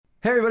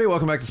Hey everybody,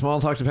 welcome back to Small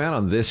Talk Japan.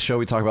 On this show,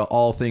 we talk about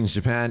all things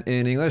Japan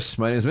in English.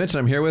 My name is Mitch, and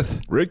I'm here with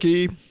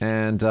Ricky.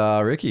 And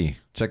Ricky.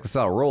 Check this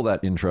out. Roll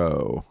that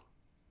intro.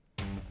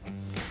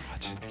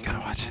 Watch it. You gotta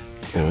watch it.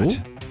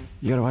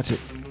 You gotta watch it.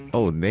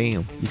 Oh,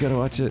 damn. You gotta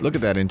watch it. Look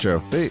at that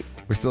intro. Wait,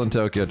 we're still in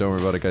Tokyo. Don't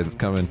worry about it, guys. It's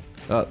coming.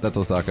 Oh, that's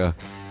Osaka.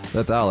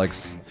 That's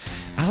Alex.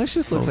 Alex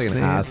just looks like an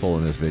asshole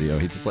in this video.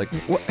 He just like,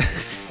 What?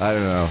 I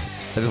don't know.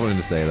 I just wanted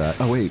to say that.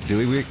 Oh wait, did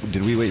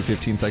we wait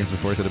 15 seconds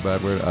before I said a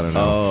bad word? I don't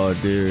know. Oh,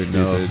 dude.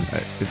 Stupid. No.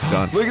 It's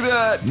gone. Look at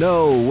that.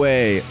 No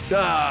way.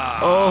 Ah,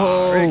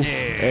 Oh. Ricky.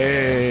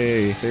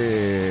 Hey.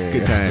 Hey.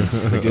 Good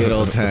times. The good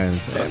old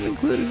times. I'm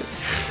included.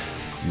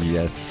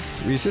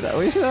 Yes, we should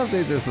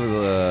update this with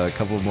a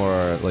couple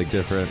more like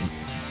different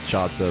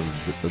shots of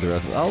the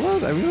rest of it. Although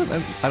I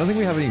don't think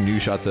we have any new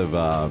shots of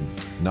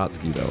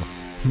Natsuki though.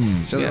 She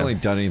hasn't really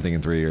done anything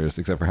in 3 years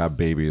except for have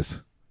babies.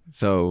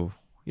 So,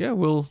 yeah,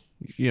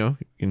 you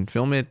can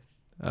film it.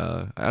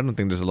 I don't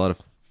think there's a lot of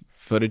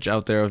footage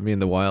out there of me in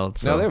the wild.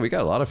 So. No, there we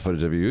got a lot of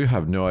footage of you. You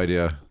have no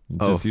idea.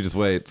 You just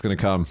wait. It's gonna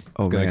come.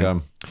 It's gonna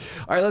come.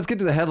 All right, let's get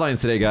to the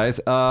headlines today, guys.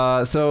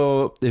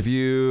 So if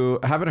you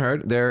haven't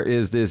heard, there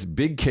is this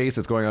big case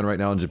that's going on right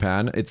now in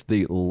Japan. It's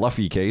the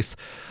Luffy case.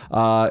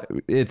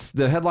 It's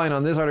the headline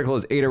on this article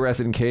is 8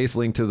 arrested in case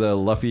linked to the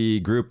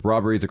Luffy group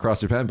robberies across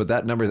Japan, but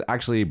that number is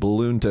actually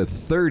ballooned to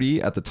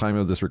 30 at the time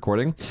of this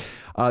recording.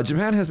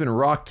 Japan has been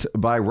rocked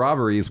by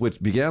robberies which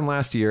began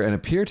last year and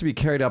appear to be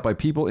carried out by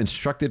people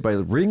instructed by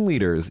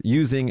ringleaders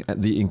using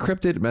the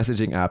encrypted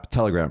messaging app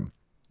Telegram.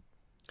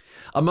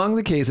 Among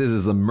the cases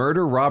is the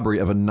murder robbery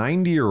of a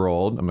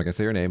 90-year-old, I'm not going to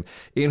say her name,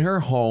 in her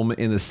home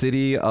in the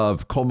city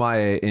of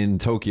Komae in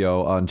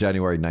Tokyo on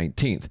January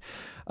 19th.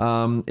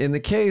 In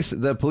the case,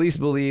 the police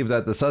believe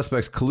that the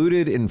suspects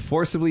colluded in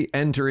forcibly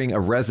entering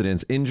a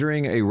residence,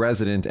 injuring a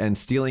resident, and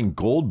stealing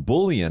gold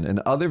bullion and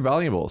other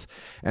valuables,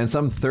 and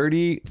some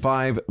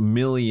 35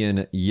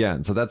 million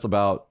yen. So that's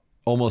about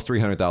almost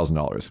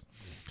 $300,000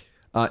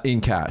 in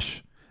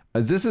cash.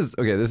 This is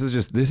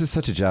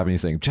such a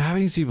Japanese thing.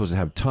 Japanese people just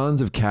have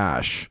tons of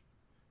cash.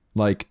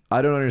 Like,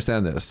 I don't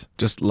understand this.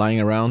 Just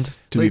lying around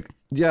the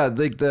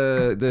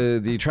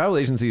travel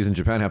agencies in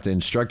Japan have to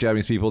instruct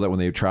Japanese people that when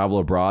they travel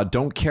abroad,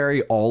 don't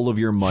carry all of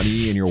your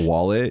money in your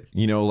wallet.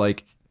 You know,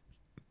 like,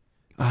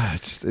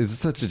 it's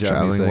such a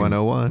Japanese traveling thing.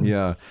 101.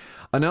 Yeah.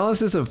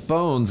 Analysis of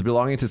phones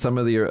belonging to some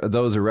of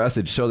those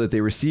arrested show that they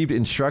received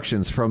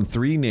instructions from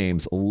 3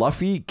 names,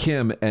 Luffy,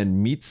 Kim, and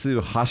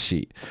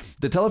Mitsuhashi.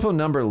 The telephone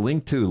number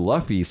linked to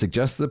Luffy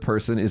suggests the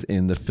person is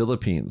in the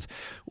Philippines,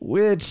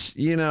 which,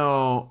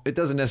 it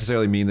doesn't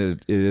necessarily mean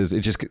that it is.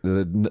 It just,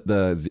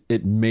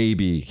 it may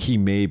be, he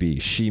may be,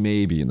 she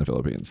may be in the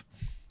Philippines.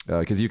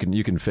 Because you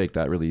can fake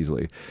that really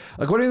easily.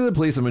 According to the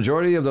police, the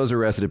majority of those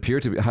arrested appear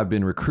to have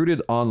been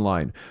recruited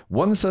online.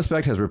 One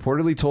suspect has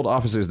reportedly told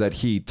officers that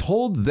he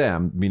told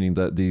them, meaning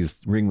these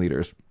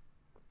ringleaders,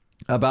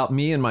 about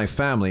me and my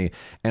family,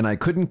 and I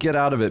couldn't get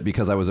out of it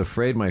because I was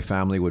afraid my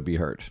family would be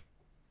hurt.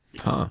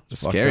 Huh.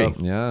 Scary.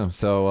 Yeah.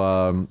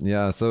 So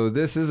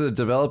this is a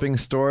developing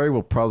story.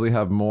 We'll probably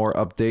have more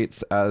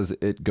updates as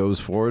it goes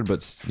forward,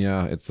 but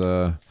yeah, it's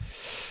kind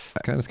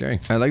of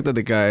scary. I like that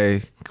the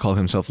guy called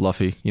himself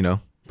Luffy,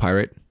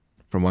 pirate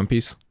from One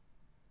Piece.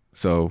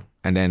 So,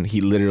 and then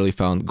he literally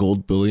found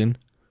gold bullion.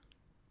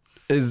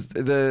 Is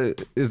that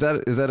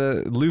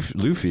a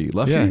Luffy?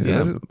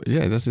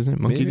 Yeah, that's his name.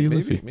 Monkey D.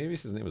 Luffy. Maybe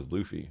his name was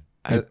Luffy.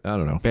 I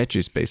don't know. Bet you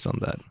it's based on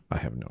that. I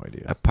have no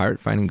idea. A pirate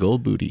finding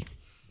gold booty.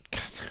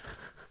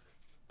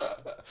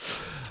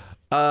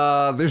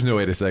 There's no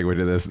way to segue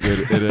to this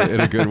in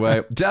a good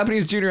way.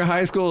 Japanese junior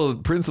high school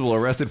principal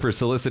arrested for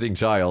soliciting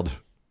child.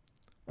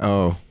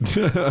 Oh.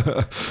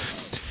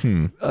 We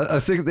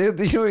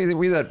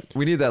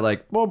need that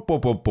like boom,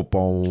 boom, boom, boom,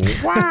 boom.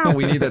 Wow.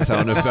 We need that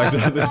sound effect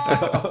on the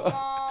show.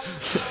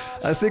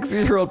 A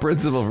 60-year-old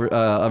principal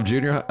a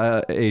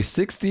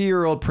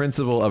 60-year-old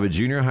principal of a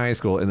junior high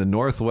school in the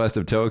northwest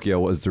of Tokyo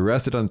was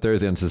arrested on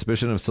Thursday on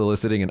suspicion of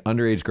soliciting an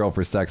underage girl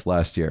for sex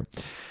last year.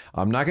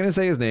 I'm not going to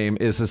say his name,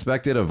 is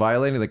suspected of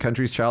violating the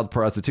country's child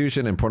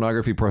prostitution and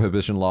pornography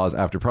prohibition laws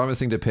after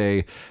promising to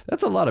pay,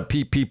 that's a lot of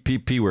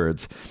P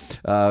words,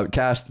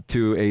 cash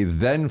to a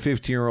then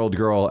 15-year-old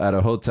girl at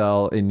a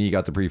hotel in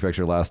Niigata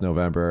Prefecture last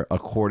November,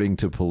 according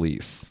to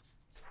police.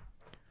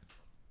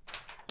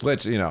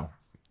 Which,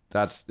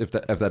 that's if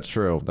that's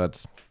true,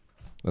 that's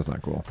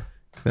not cool.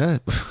 I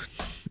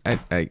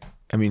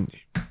mean,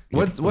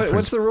 what's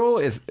the rule?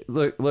 Is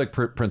look,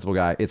 principal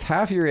guy, it's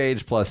half your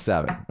age plus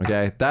 7.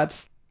 Okay,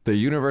 that's the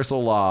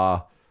universal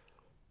law.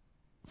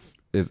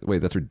 That's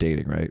for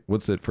dating, right?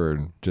 What's it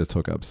for just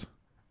hookups?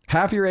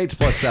 Half your age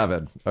plus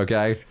 7.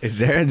 Okay. Is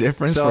there a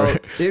difference? So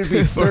it'd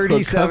be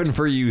 37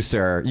 for you,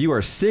 sir. You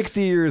are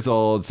 60 years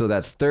old, so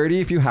that's 30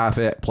 if you half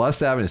it. Plus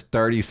 7 is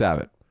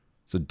 37.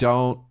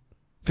 So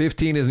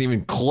 15 isn't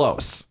even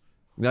close.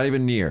 Not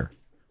even near.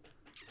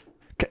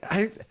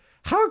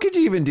 How could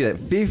you even do that?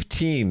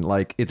 15,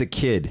 like it's a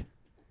kid.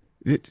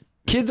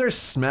 Kids are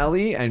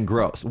smelly and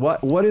gross.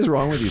 What is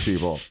wrong with these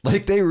people?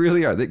 Like, they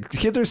really are. The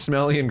kids are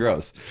smelly and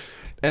gross.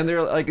 And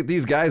they're like,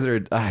 these guys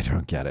are, I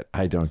don't get it.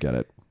 I don't get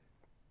it.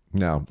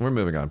 No, we're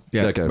moving on.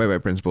 Yeah. Okay. Bye,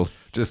 principal.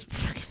 Just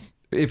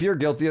if you're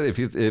guilty, if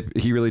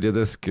he really did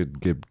this,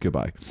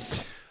 goodbye.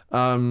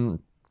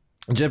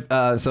 Jim,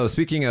 so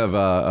speaking of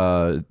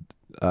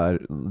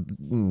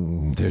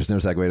there's no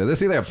segue to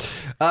this either.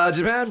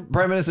 Japan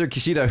Prime Minister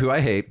Kishida, who I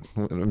hate,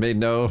 I've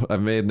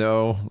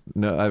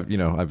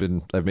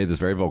made this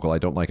very vocal. I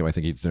don't like him. I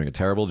think he's doing a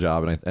terrible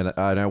job, and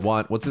I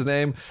want, what's his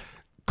name,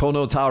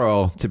 Kono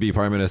Taro, to be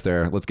Prime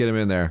Minister. Let's get him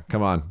in there.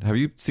 Come on. Have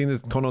you seen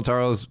this Kono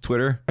Taro's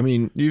Twitter? I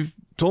mean, you've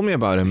told me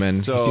about him,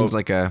 and he seems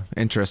like a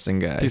interesting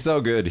guy. He's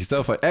so good. He's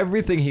so fun.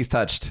 Everything he's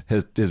touched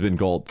has been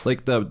gold.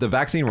 Like the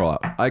vaccine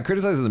rollout. I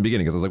criticized in the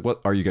beginning because I was like,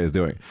 what are you guys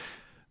doing?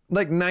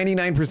 Like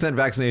 99%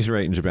 vaccination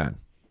rate in Japan.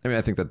 I mean,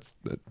 I think that's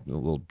a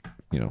little,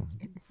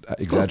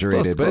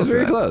 exaggerated, but it's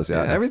very close.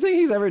 Yeah. Everything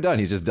he's ever done,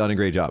 he's just done a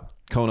great job.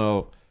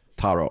 Kono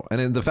Taro. And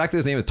then the fact that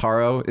his name is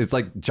Taro, it's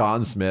like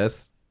John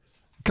Smith.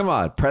 Come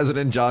on,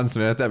 President John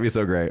Smith. That'd be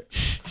so great.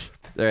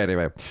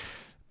 Anyway.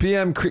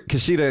 PM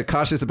Kishida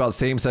cautious about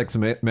same-sex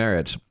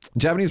marriage.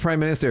 Japanese Prime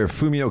Minister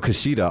Fumio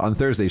Kishida on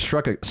Thursday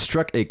struck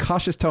a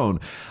cautious tone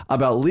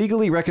about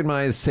legally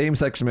recognized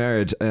same-sex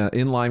marriage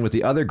in line with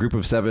the other group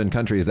of 7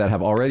 countries that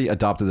have already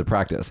adopted the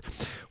practice.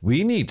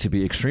 We need to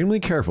be extremely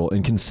careful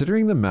in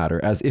considering the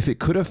matter as if it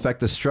could affect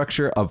the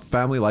structure of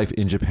family life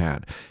in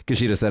Japan,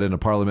 Kishida said in a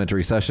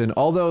parliamentary session,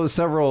 although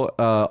several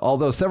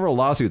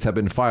lawsuits have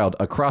been filed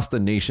across the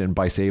nation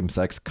by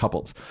same-sex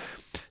couples.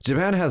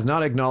 Japan has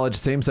not acknowledged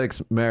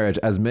same-sex marriage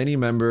as many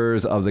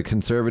members of the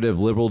conservative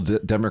Liberal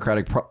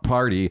Democratic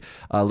Party,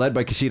 led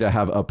by Kishida,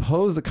 have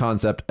opposed the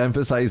concept,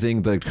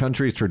 emphasizing the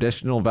country's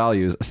traditional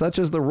values, such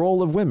as the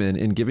role of women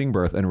in giving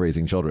birth and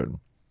raising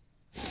children.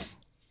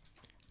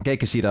 Okay,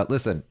 Kishida,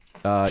 listen,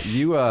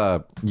 you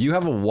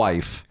have a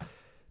wife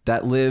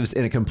that lives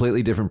in a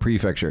completely different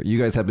prefecture. You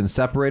guys have been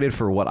separated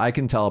for what I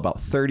can tell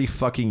about 30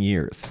 fucking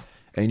years.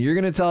 And you're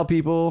going to tell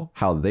people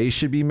how they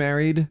should be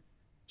married?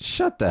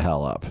 Shut the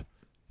hell up.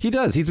 He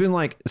does. He's been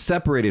like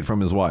separated from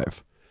his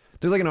wife.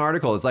 There's like an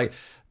article. It's like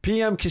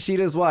PM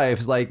Kishida's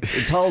wife, like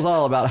it tells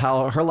all about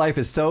how her life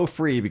is so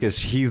free because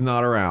he's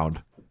not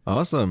around.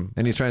 Awesome.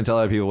 And he's trying to tell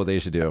other people what they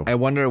should do. I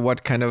wonder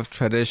what kind of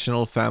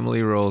traditional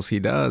family roles he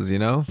does,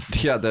 Yeah,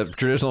 the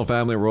traditional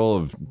family role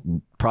of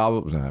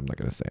probably... No, I'm not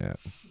going to say it.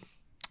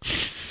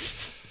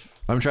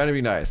 I'm trying to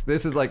be nice.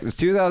 This is like... It's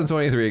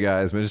 2023,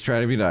 guys. I'm just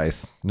trying to be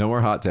nice. No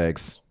more hot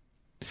takes.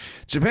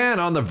 Japan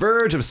on the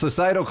verge of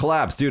societal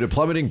collapse due to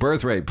plummeting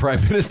birth rate, Prime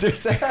Minister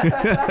said.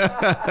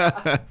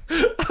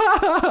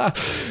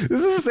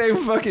 This is the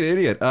same fucking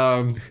idiot.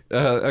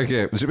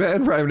 Okay.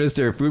 Japan Prime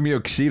Minister Fumio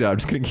Kishida, I'm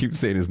just going to keep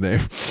saying his name,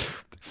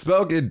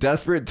 spoke in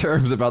desperate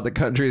terms about the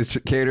country's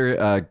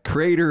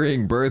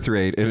cratering birth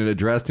rate in an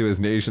address to his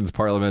nation's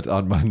parliament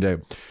on Monday.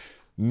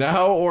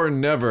 Now or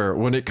never,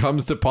 when it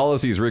comes to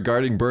policies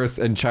regarding birth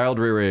and child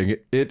rearing,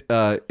 it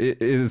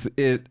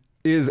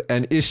is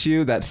an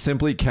issue that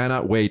simply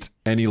cannot wait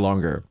any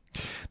longer.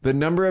 The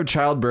number of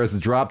childbirths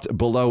dropped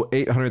below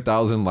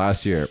 800,000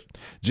 last year.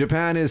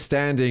 Japan is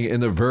standing on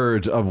the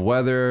verge of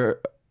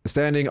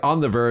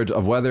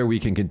whether we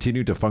can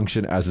continue to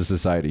function as a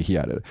society, he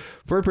added.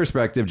 For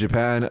perspective,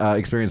 Japan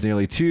experienced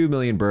nearly 2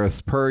 million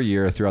births per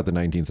year throughout the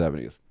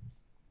 1970s.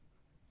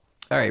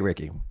 All right,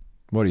 Ricky,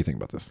 what do you think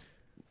about this?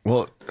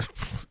 Well,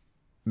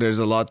 there's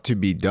a lot to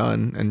be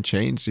done and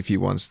changed if he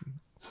wants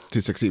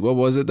to succeed. What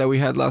was it that we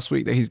had last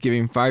week that he's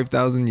giving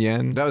 5,000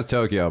 yen? That was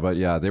Tokyo, but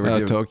yeah, they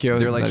were Tokyo.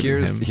 They're like,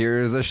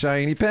 here's a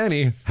shiny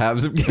penny.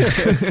 Have some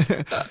kids.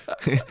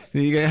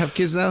 You gonna have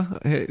kids now?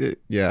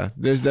 Yeah,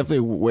 there's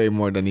definitely way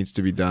more that needs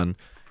to be done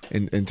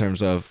in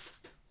terms of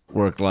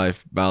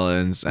work-life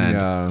balance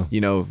and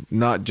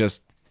not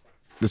just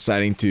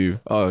deciding to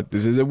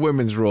this is a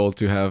women's role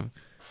to have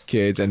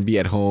kids and be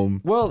at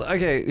home. Well,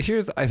 okay, I've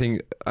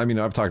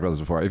talked about this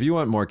before. If you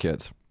want more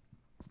kids,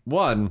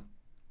 one,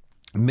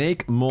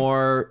 make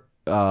more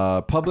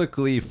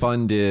publicly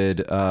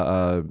funded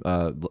what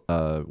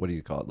do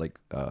you call it, like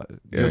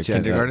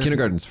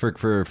kindergartens for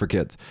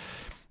kids.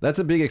 That's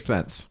a big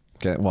expense.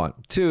 Okay, one.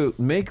 Two,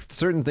 make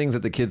certain things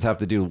that the kids have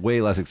to do way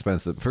less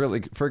expensive.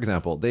 For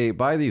example, they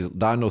buy these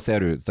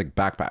randoseru, it's like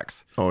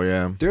backpacks. Oh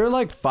yeah, they're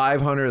like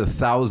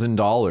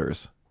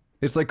 $500,000.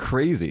 It's like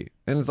crazy,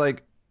 and it's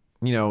like,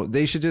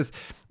 they should just,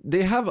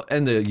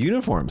 and the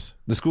uniforms,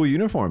 the school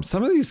uniforms.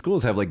 Some of these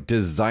schools have like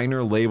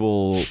designer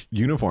label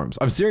uniforms.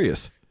 I'm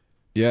serious.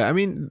 Yeah, I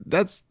mean,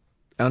 that's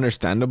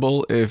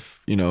understandable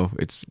if,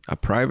 it's a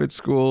private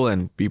school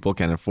and people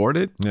can afford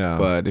it. Yeah.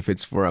 But if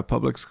it's for a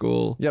public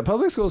school. Yeah,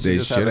 public schools should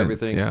just have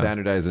everything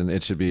standardized, and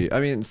it should be,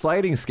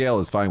 sliding scale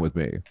is fine with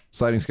me.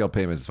 Sliding scale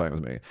payments is fine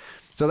with me.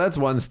 So that's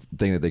one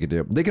thing that they could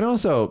do. They can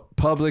also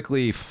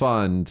publicly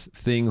fund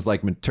things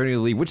like maternity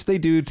leave, which they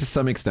do to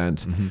some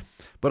extent. Mm-hmm.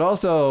 But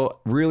also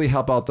really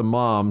help out the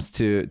moms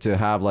to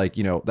have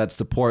that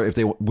support if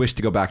they wish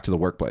to go back to the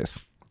workplace.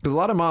 Because a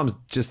lot of moms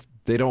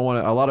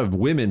a lot of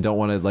women don't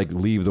want to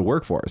leave the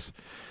workforce.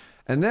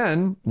 And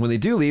then when they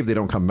do leave, they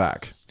don't come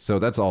back. So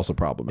that's also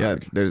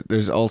problematic. Yeah,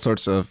 there's all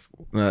sorts of,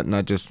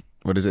 not just,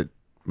 what is it?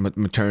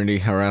 maternity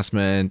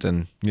harassment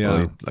and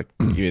really, like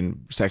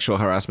even sexual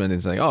harassment.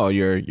 It's like, oh,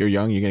 you're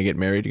young, you're gonna get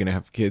married, you're gonna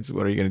have kids.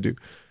 What are you gonna do?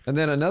 And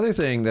then another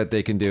thing that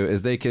they can do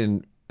is they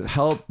can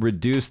help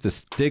reduce the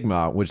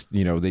stigma, which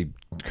they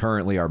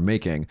currently are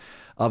making,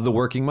 of the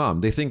working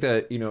mom. They think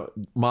that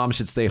mom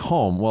should stay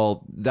home.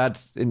 Well,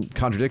 that's in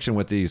contradiction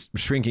with the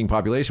shrinking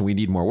population. We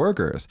need more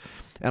workers.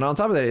 And on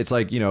top of that, it's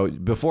like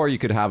before you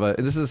could have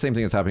this is the same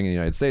thing that's happening in the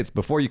United States.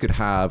 Before you could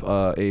have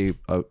a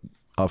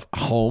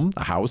home,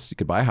 a house. You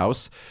could buy a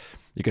house.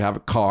 You could have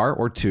a car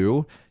or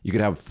two. You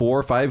could have 4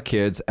 or 5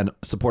 kids and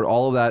support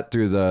all of that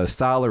through the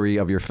salary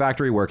of your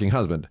factory working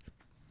husband.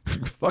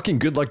 Fucking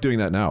good luck doing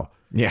that now.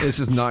 Yeah, it's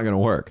just not going to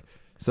work.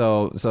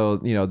 So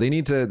they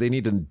need to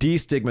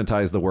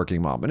destigmatize the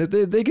working mom, and if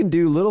they can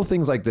do little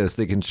things like this,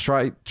 they can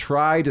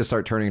try to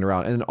start turning it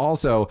around. And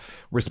also,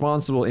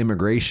 responsible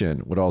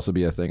immigration would also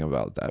be a thing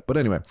about that. But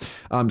anyway,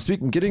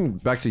 getting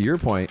back to your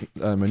point,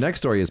 my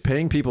next story is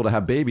paying people to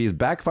have babies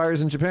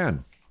backfires in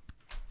Japan.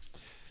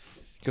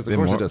 Because of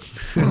course it does.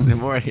 The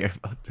more I hear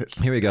about this.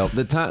 Here we go.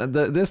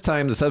 This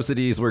time the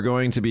subsidies were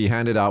going to be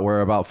handed out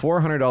were about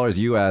 $400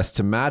 US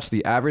to match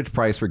the average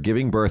price for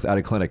giving birth at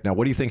a clinic. Now,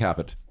 what do you think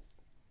happened?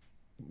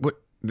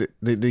 What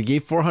they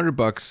gave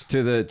 $400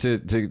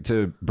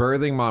 to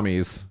birthing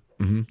mommies.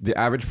 Mm-hmm. The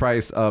average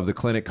price of the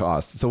clinic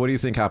cost. So what do you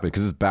think happened?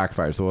 Because it's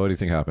backfired. So what do you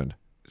think happened?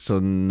 So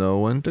no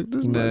one took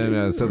this money?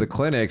 No. So the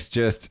clinics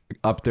just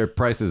upped their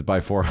prices by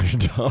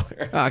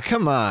 $400. Ah,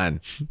 come on.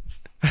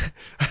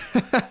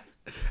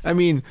 I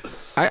mean,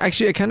 I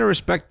kind of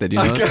respect that.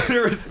 I kind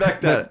of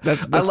respect that.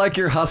 That's, I like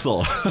your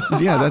hustle.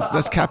 Yeah,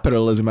 that's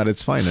capitalism at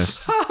its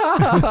finest.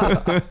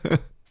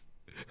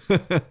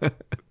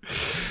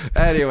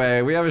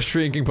 Anyway, we have a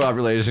shrinking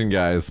population,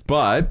 guys.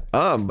 But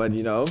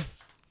to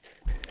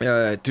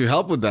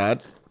help with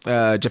that,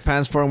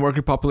 Japan's foreign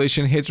worker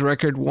population hits a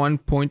record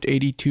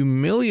 1.82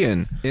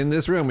 million. In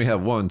this room, we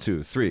have 1,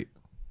 2, 3.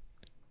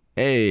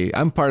 Hey,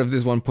 I'm part of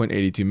this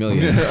 1.82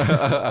 million.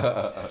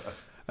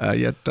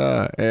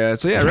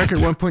 Record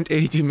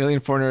 1.82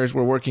 million foreigners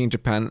were working in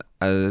Japan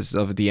as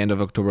of the end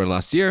of October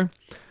last year.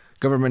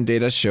 Government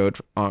data showed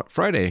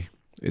Friday.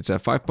 It's a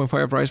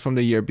 5.5 rise from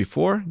the year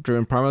before,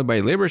 driven primarily by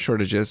labor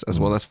shortages as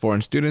well as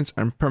foreign students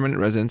and permanent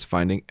residents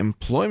finding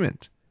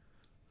employment.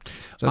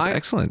 So that's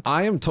excellent.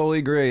 I am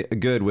totally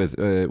good with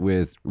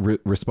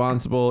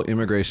responsible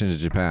immigration to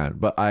Japan,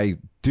 but I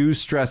do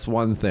stress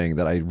one thing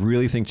that I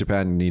really think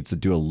Japan needs to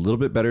do a little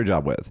bit better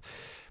job with.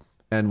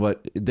 And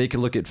what they can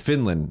look at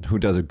Finland, who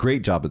does a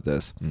great job at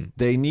this.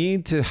 They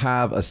need to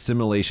have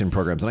assimilation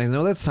programs. And I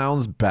know that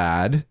sounds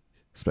bad,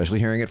 especially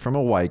hearing it from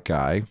a white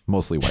guy,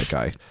 mostly white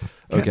guy.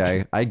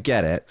 Okay, I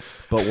get it.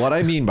 But what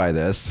I mean by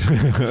this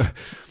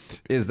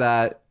is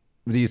that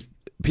these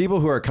people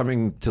who are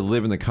coming to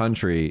live in the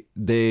country,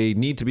 they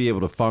need to be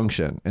able to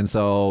function. And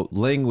so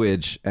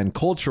language and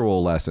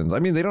cultural lessons, I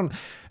mean,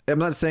 I'm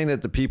not saying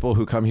that the people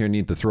who come here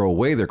need to throw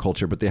away their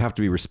culture, but they have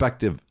to be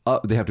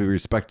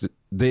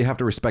they have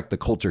to respect the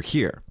culture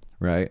here,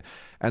 right?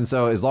 And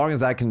so as long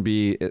as that's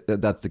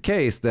the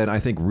case, then I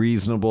think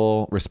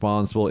reasonable,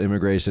 responsible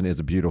immigration is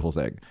a beautiful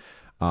thing.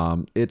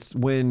 It's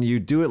when you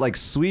do it like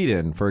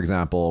Sweden, for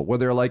example, where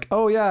they're like,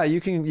 oh yeah,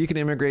 you can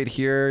immigrate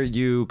here,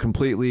 you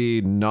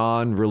completely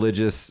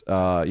non-religious,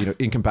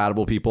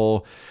 incompatible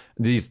people.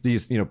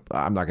 These,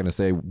 I'm not going to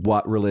say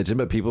what religion,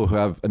 but people who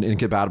have an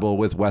incompatible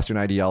with Western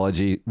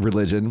ideology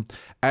religion.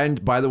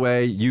 And by the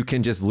way, you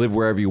can just live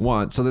wherever you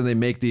want. So then they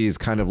make these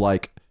kind of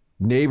like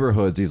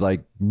neighborhoods, these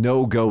like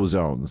no-go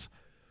zones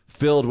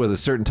filled with a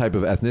certain type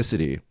of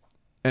ethnicity.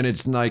 And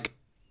it's like,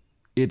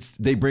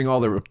 they bring all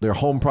their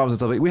home problems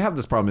and stuff. We have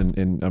this problem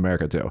in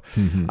America too.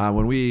 Mm-hmm.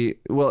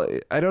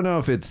 I don't know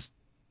if it's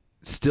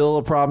still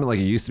a problem like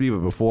it used to be, but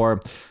before,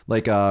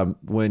 like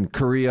when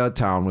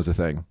Koreatown was a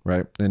thing,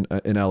 right, in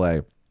LA,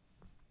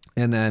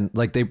 and then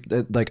like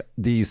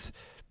these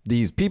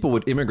people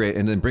would immigrate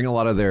and then bring a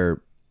lot of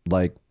their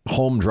like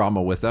home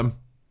drama with them,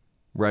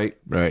 right,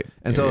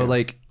 and so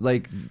like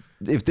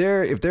if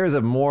there's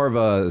a more of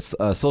a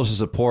social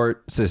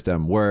support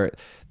system where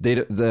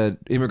the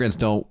immigrants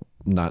don't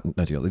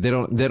they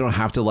don't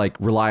have to like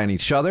rely on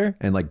each other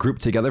and like group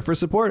together for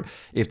support.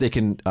 If they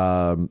can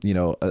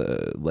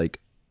like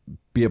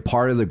be a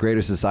part of the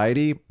greater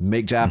society,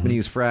 make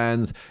Japanese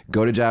friends,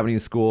 go to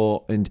Japanese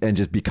school, and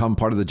just become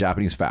part of the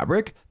Japanese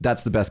fabric,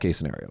 that's the best case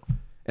scenario.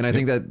 And I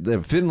think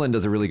that Finland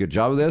does a really good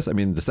job of this. I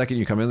mean, the second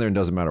you come in there, and it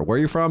doesn't matter where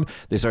you're from,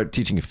 they start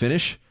teaching you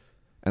Finnish.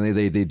 And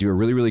they do a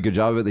really, really good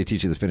job of it. They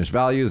teach you the Finnish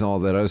values and all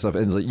that other stuff.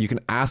 And like, you can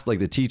ask like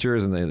the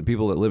teachers and the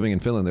people that living in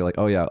Finland, they're like,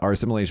 oh yeah, our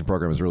assimilation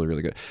program is really,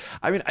 really good.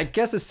 I mean, I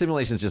guess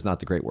assimilation is just not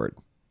the great word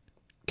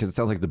because it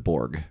sounds like the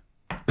Borg.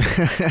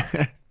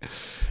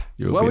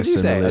 What would you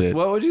say?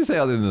 What would you say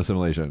other than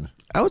assimilation?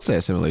 I would say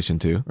assimilation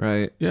too.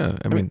 Right. Yeah.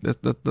 I mean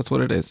that's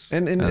what it is.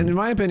 And in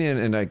my opinion,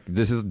 and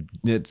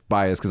it's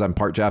biased because I'm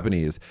part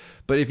Japanese,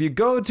 but if you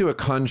go to a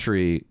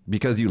country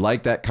because you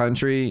like that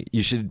country,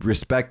 you should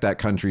respect that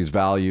country's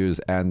values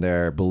and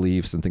their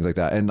beliefs and things like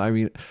that. And I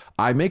mean,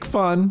 I make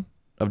fun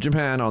of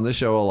Japan on this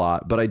show a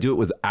lot, but I do it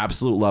with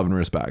absolute love and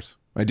respect.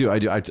 I do. I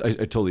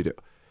totally do.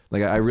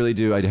 Like, I really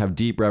do. I have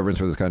deep reverence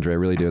for this country. I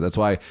really do. That's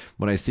why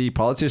when I see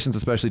politicians,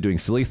 especially doing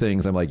silly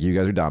things, I'm like, you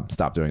guys are dumb.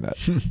 Stop doing that.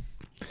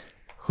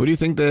 Who do you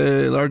think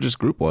the largest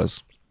group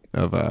was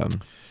of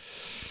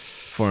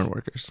foreign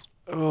workers?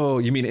 Oh,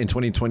 you mean in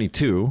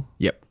 2022?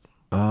 Yep.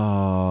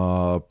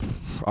 I'm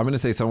going to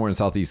say somewhere in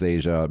Southeast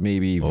Asia,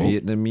 maybe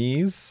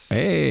Vietnamese.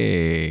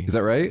 Hey. Is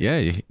that right? Yeah,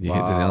 you hit the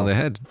nail on the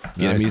head.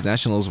 Vietnamese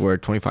nationals were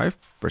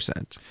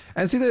 25%.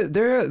 And see,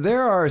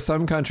 there are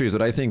some countries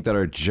that I think that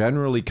are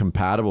generally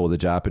compatible with the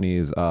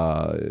Japanese,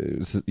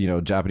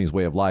 Japanese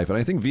way of life. And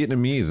I think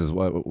Vietnamese is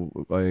what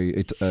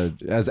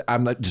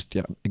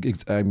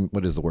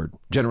is the word?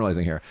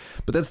 Generalizing here.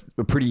 But that's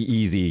a pretty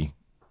easy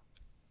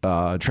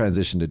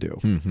transition to do.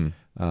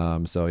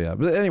 So yeah,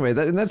 but anyway,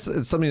 that's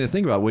something to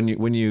think about when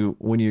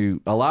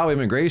you allow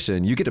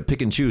immigration. You get to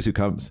pick and choose who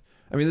comes.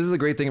 I mean, this is the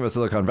great thing about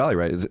Silicon Valley,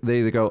 right?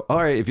 They go, all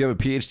right, if you have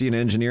a PhD in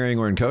engineering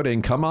or in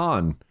coding, come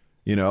on.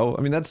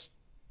 I mean, that's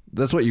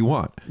what you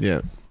want.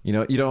 Yeah.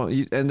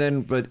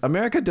 But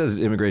America does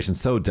immigration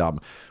so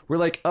dumb. We're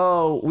like,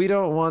 oh, we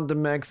don't want the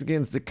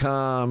Mexicans to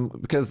come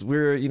because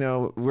we're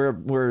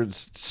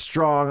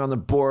strong on the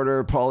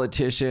border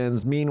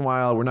politicians.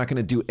 Meanwhile, we're not going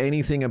to do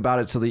anything about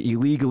it so they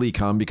illegally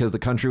come because the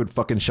country would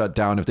fucking shut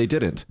down if they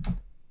didn't.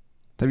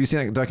 Have you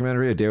seen that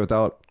documentary, A Day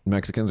Without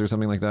Mexicans or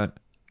something like that?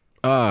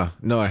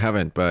 No, I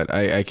haven't, but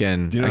I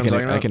can. Do you know what I'm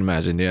talking about? I can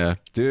imagine. Yeah,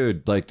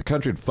 dude, like the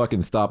country would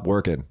fucking stop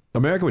working.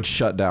 America would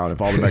shut down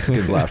if all the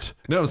Mexicans left.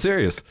 No, I'm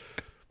serious.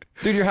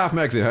 Dude, you're half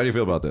Mexican. How do you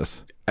feel about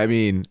this? I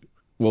mean,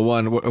 well,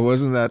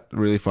 wasn't that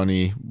really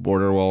funny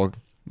border wall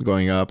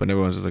going up and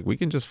everyone's just like, we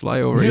can just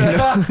fly over.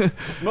 Yeah.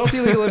 Most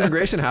illegal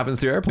immigration happens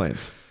through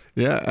airplanes.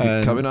 Yeah.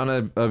 You come in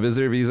on a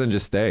visitor visa and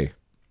just stay.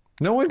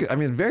 No one, I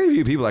mean, very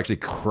few people actually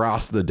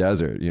cross the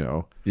desert,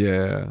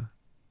 Yeah.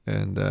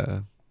 And,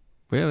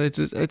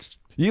 it's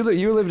you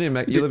lived in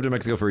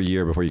Mexico for a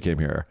year before you came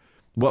here.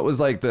 What was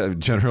like the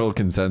general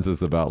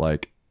consensus about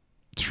like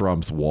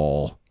Trump's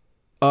wall?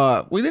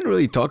 We didn't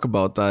really talk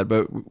about that,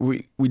 but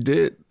we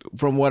did.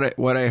 From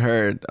what I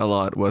heard a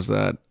lot was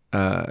that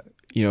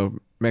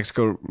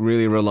Mexico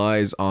really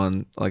relies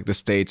on like the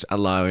states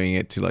allowing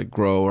it to like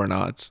grow or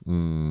not.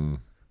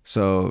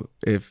 So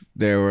if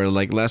there were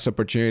like less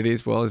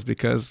opportunities, well, it's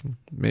because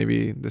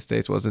maybe the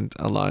states wasn't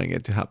allowing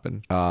it to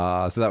happen.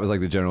 So that was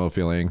like the general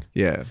feeling.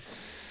 Yeah.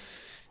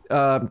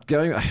 I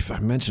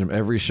mention him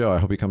every show. I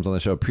hope he comes on the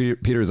show.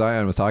 Peter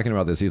Zion was talking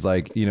about this. He's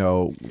like,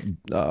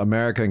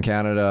 America and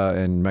Canada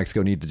and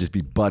Mexico need to just be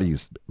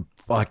buddies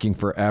fucking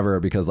forever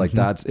because like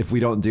that's, if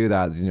we don't do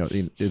that,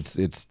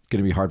 it's going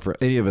to be hard for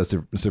any of us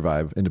to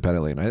survive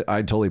independently. And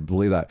I totally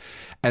believe that.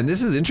 And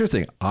this is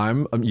interesting.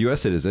 I'm a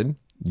U.S. citizen.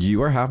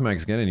 You are half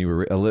Mexican and you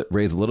were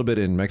raised a little bit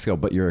in Mexico,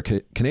 but you're a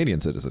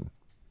Canadian citizen.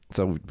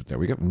 So there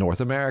we go.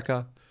 North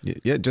America.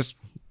 Yeah. Just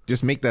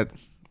make that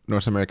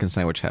North American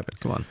sandwich happen.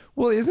 Come on.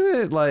 Well, isn't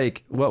it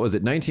like, what was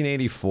it,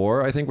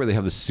 1984, I think, where they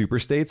have the super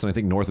states? And I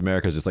think North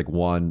America is just like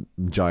one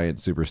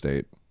giant super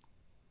state.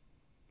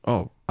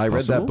 Oh, I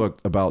read that book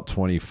about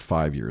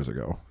 25 years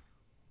ago.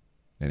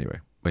 Anyway.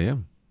 But yeah,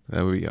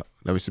 that'd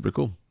be super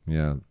cool.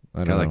 Yeah.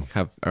 I don't know. Like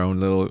have our own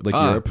little, like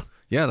Europe.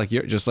 Yeah. Like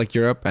just like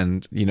Europe.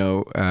 And,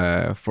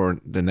 for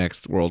the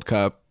next World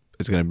Cup,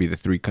 it's going to be the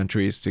 3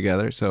 countries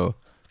together. So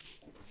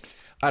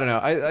I don't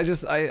know.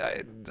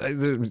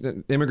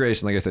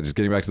 Immigration, like I said, just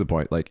getting back to the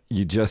point, like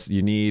you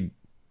need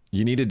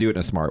to do it in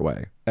a smart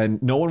way.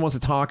 And no one wants to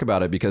talk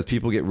about it because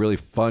people get really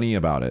funny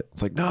about it.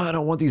 It's like, no, I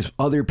don't want these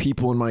other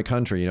people in my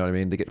country. You know what I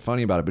mean? They get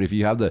funny about it. But if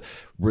you have the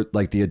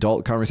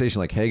adult conversation,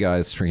 like, hey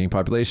guys, shrinking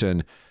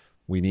population,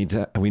 we need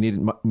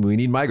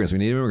migrants, we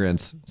need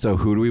immigrants. So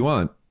who do we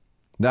want?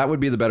 That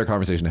would be the better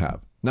conversation to have.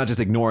 Not just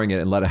ignoring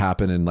it and let it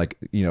happen in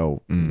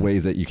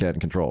ways that you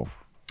can't control.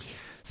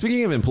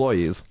 Speaking of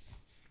employees,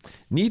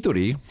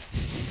 Nitori,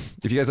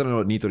 if you guys don't know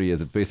what Nitori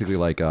is, it's basically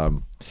like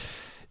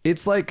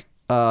it's like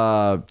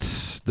the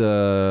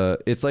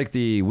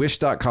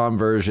Wish.com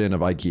version of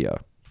IKEA.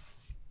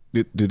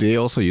 Do they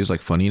also use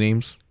like funny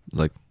names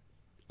like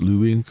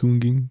Louis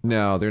Kunging?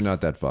 No, they're not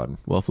that fun.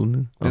 Waffle.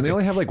 And they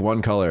only have like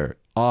one color,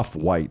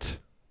 off-white.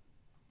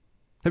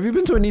 Have you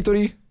been to a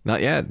Nitori?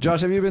 Not yet.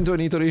 Josh, have you been to a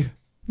Nitori?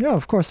 Yeah,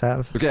 of course I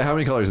have. Okay, how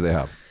many colors do they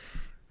have?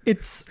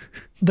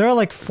 There are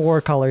like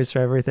 4 colors for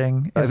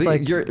everything. I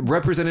think you're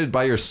represented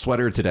by your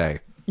sweater today.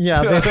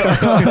 Yeah,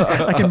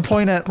 I can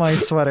point at my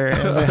sweater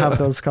and they have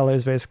those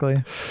colors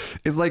basically.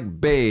 It's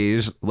like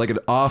beige, like an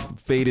off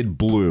faded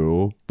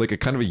blue, like a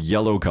kind of a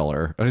yellow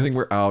color. I think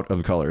we're out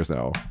of colors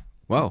now.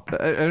 Wow.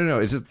 I don't know.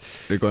 It's just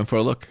they're going for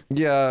a look.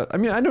 Yeah. I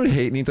mean, I don't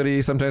hate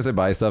Nitori. Sometimes I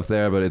buy stuff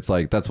there, but it's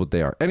like that's what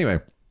they are. Anyway,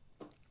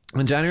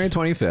 on January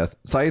 25th,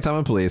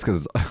 Saitama Police,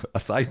 because a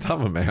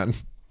Saitama man.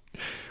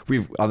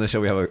 On the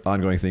show we have an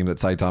ongoing theme that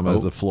Saitama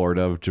is the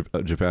Florida of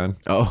Japan.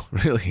 Oh,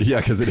 really?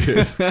 Yeah, because it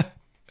is.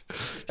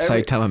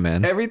 Saitama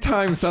man. Every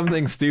time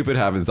something stupid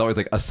happens, it's always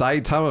like a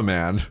Saitama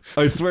man.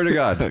 I swear to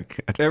God.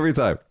 Every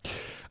time.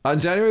 On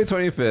January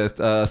 25th,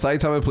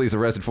 Saitama police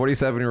arrested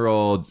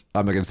 47-year-old,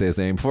 I'm not going to say his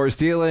name, for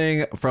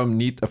stealing from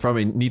a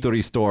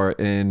Nitori store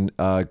in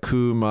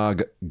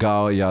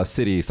Kumagawa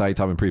City,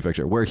 Saitama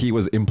Prefecture, where he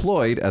was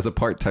employed as a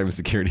part-time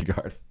security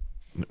guard.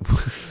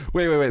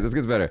 Wait, this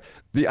gets better.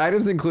 The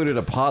items included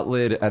a pot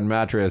lid and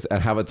mattress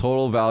and have a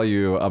total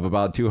value of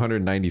about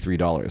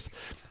 $293.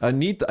 A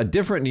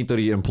different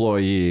Nitori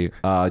employee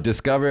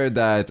discovered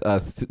that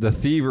the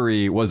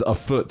thievery was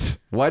afoot.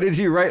 Why did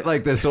you write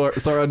like this,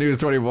 Sora News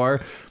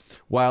 24?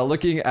 While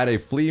looking at a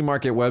flea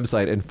market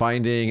website and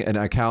finding an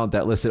account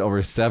that listed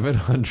over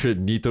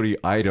 700 Nitori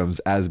items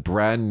as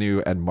brand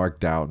new and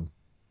marked down.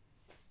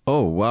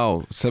 Oh,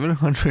 wow.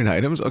 700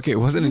 items? Okay,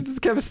 wasn't it?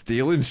 Just kept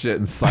stealing shit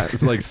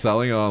and like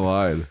selling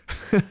online.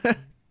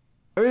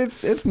 I mean,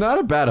 it's not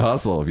a bad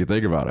hustle if you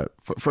think about it.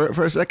 For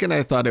a second,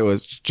 I thought it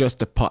was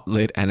just a pot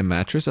lid and a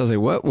mattress. I was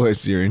like, what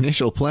was your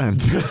initial plan?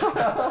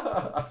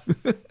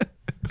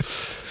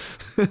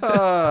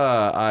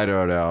 I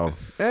don't know.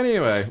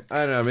 Anyway,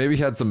 I don't know. Maybe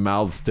he had some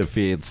mouths to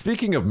feed.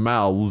 Speaking of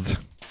mouths,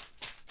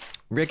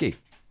 Ricky.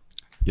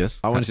 Yes?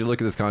 I want you to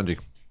look at this kanji.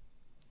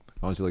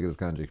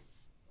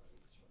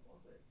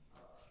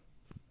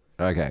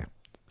 Okay.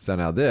 So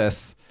now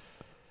this.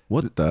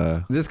 What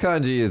the? This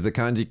kanji is the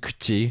kanji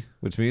kuchi,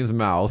 which means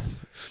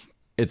mouth.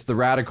 It's the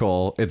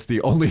radical. It's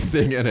the only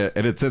thing in it,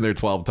 and it's in there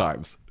 12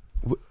 times.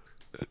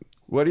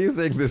 What do you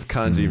think this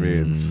kanji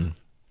means?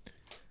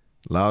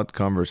 Loud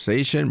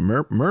conversation,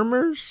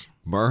 murmurs,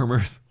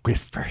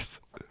 whispers.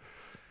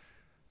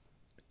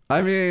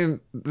 I mean,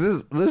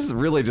 this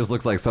really just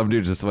looks like some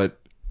dude just went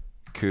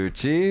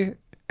kuchi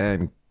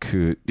and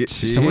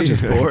kuchi. Someone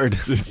just bored.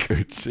 Just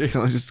kuchi.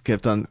 Someone just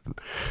kept on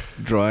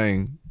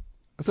drawing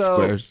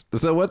squares.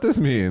 So what this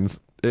means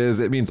is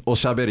it means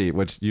oshaberi,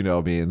 which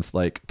means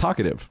like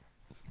talkative.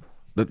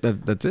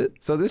 That's it.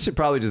 So this should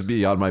probably just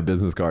be on my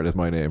business card as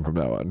my name from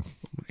now on.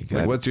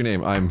 Like, what's your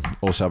name? I'm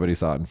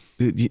Oshaberi-san.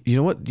 You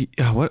know what?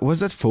 What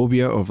was that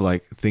phobia of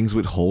like things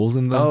with holes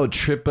in them? Oh,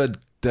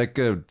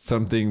 tripadeca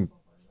something.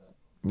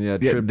 Yeah,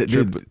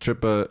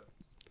 tripa.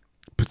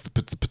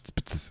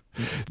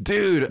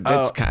 Dude,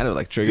 that's kind of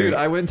like triggered. Dude,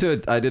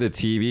 I did a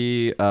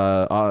TV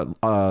what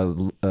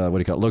do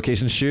you call it,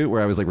 location shoot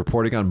where I was like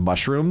reporting on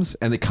mushrooms,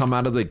 and they come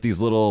out of like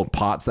these little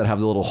pots that have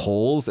the little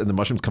holes, and the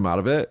mushrooms come out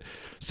of it.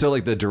 So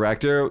like the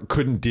director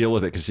couldn't deal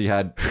with it because she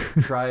had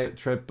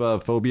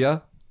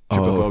trypophobia.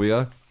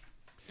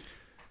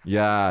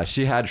 Yeah,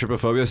 she had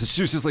trypophobia, so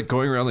she was just like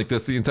going around like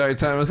this the entire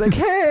time. I was like,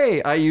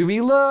 "Hey,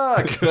 Ayumi,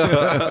 look!"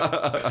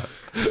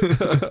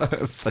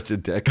 Such a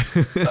dick.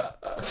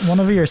 One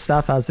of your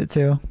staff has it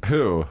too.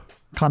 Who?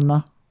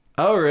 Kanna.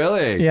 Oh,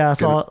 really? Yeah,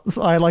 so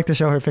I like to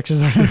show her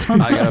pictures of it.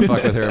 I gotta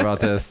fuck with her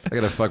about this.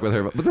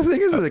 But the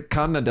thing is that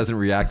Kanna doesn't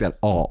react at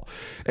all,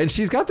 and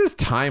she's got this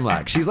time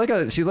lag. She's like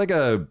a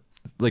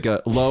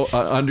low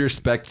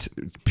underspec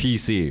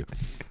PC.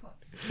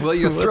 Well,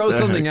 you throw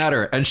something at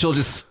her, and she'll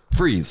just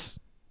freeze.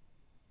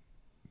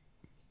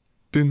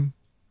 Ding.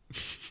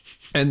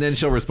 And then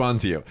she'll respond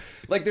to you.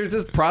 Like there's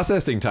this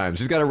processing time.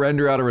 She's got to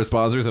render out a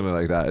response or something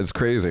like that. It's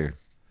crazy.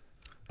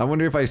 I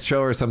wonder if I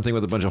show her something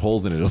with a bunch of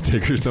holes in it, it'll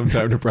take her some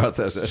time to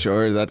process it. Show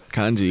her that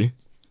kanji.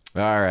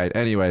 All right.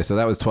 Anyway, so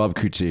that was 12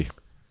 kuchi.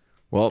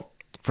 Well,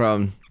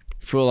 from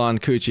full on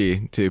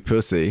coochie to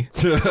pussy,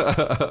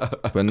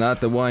 but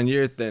not the one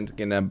you're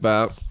thinking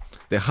about.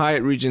 The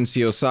Hyatt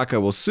Regency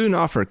Osaka will soon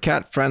offer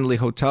cat-friendly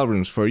hotel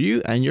rooms for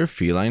you and your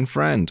feline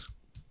friend.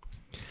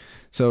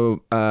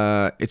 So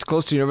it's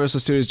close to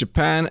Universal Studios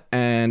Japan,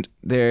 and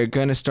they're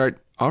going to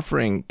start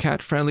offering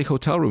cat-friendly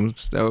hotel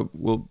rooms that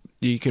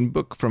you can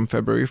book from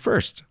February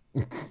 1st.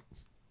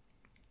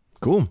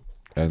 Cool.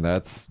 And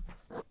that's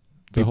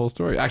the whole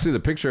story. Actually,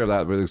 the picture of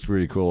that looks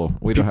really cool.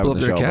 We don't have the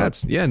their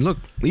cats. Yeah, and look,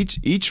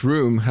 each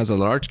room has a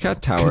large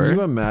cat tower. Can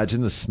you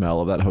imagine the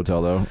smell of that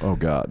hotel, though? Oh,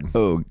 God.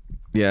 Oh,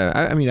 yeah.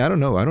 I mean, I don't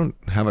know. I don't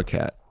have a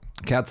cat.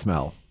 Cat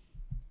smell.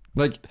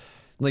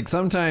 Like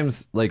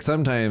sometimes,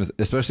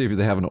 especially if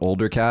they have an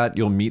older cat,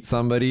 you'll meet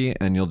somebody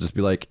and you'll just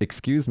be like,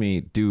 "Excuse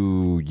me,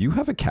 do you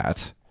have a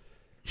cat?"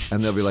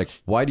 And they'll be like,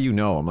 "Why do you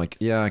know?" I'm like,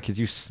 "Yeah, because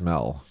you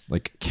smell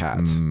like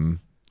cats." And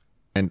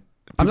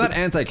I'm not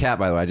anti-cat,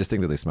 by the way. I just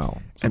think that they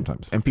smell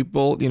sometimes. And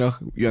people, you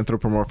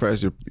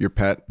anthropomorphize your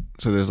pet.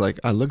 So there's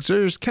like a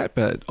luxurious cat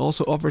bed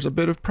also offers a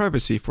bit of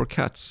privacy for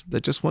cats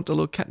that just want a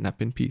little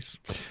catnap in peace.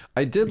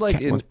 I did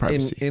like in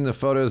the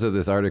photos of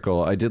this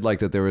article, I did like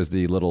that there was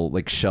the little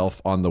like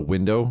shelf on the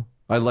window.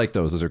 I like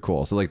those. Those are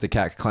cool. So like the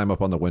cat could climb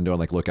up on the window and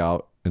like look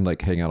out and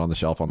like hang out on the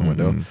shelf on the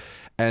window.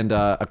 And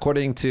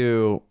according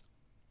to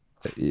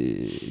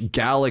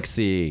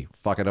Galaxy,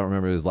 I don't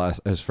remember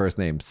his first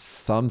name,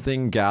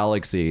 something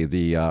Galaxy,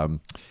 the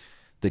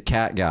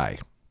cat guy.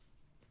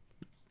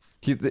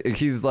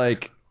 He's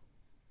like,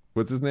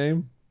 what's his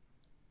name?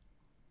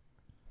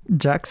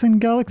 Jackson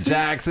Galaxy.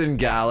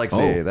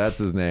 Oh. That's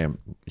his name.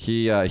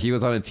 He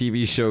was on a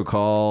TV show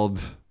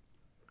called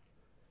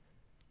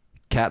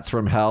Cats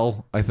from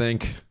Hell, I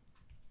think.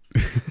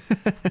 Yeah.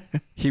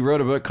 He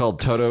wrote a book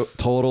called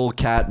Total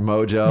Cat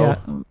Mojo. Yeah.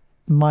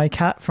 My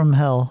Cat from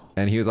Hell.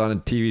 And he was on a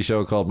TV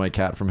show called My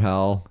Cat from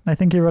Hell. I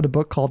think he wrote a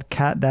book called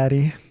Cat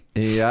Daddy.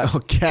 Yeah,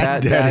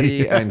 Cat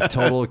Daddy and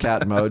Total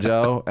Cat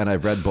Mojo. And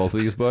I've read both of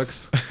these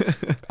books.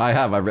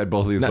 I've read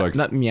both of these books.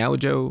 Not Meow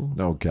Joe.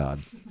 Oh,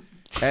 God.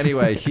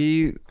 Anyway,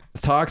 he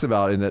talks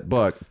about in that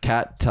book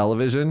cat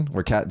television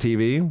or cat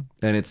TV.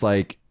 And it's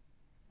like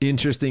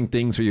interesting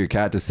things for your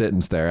cat to sit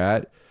and stare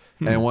at.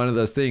 And one of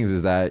those things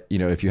is that, you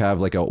know, if you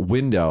have like a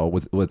window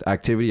with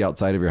activity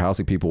outside of your house,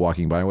 like people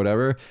walking by or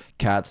whatever,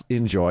 cats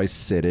enjoy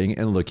sitting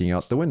and looking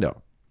out the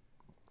window.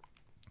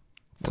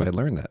 So I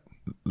learned that.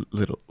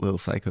 Little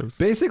psychos.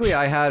 Basically,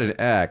 I had an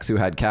ex who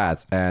had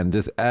cats, and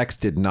this ex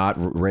did not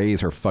raise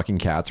her fucking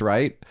cats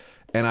right.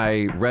 And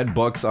I read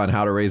books on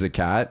how to raise a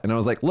cat, and I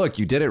was like, look,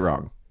 you did it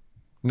wrong.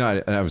 No,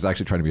 and I was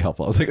actually trying to be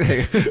helpful. I was like,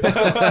 hey. You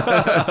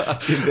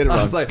did it wrong.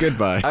 I was like,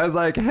 goodbye. I was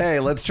like, hey,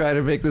 let's try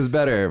to make this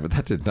better. But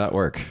that did not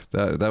work.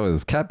 That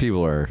was, cat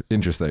people are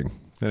interesting.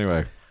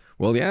 Anyway.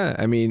 Well, yeah.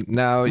 I mean,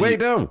 now.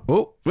 No.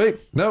 Oh, wait.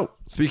 No.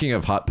 Speaking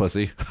of hot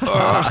pussy.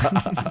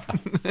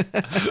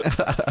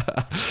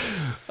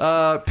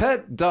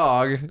 Pet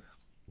dog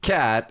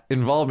cat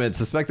involvement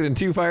suspected in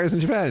 2 fires in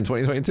Japan in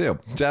 2022.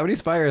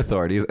 Japanese fire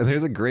authorities. And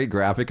there's a great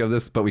graphic of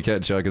this, but we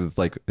can't show it because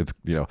it's,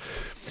 you know.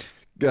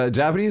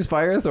 Japanese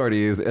fire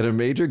authorities and a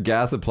major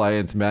gas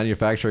appliance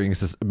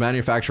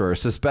manufacturer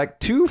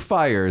suspect 2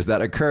 fires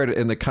that occurred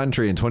in the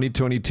country in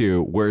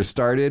 2022 were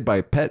started by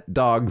pet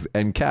dogs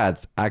and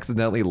cats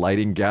accidentally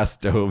lighting gas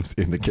stoves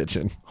in the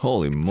kitchen.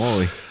 Holy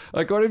moly.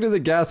 According to the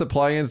gas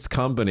appliance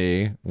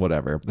company,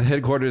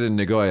 headquartered in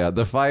Nagoya,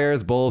 the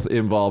fires both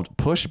involved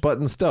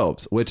push-button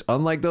stoves, which,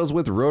 unlike those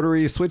with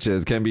rotary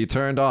switches, can be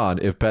turned on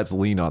if pets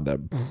lean on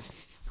them.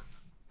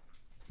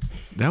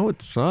 That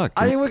would suck.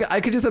 I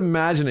could just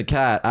imagine a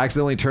cat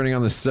accidentally turning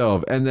on the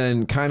stove and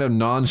then kind of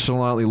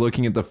nonchalantly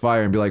looking at the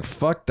fire and be like,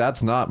 fuck,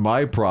 that's not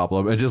my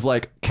problem. And just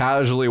like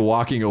casually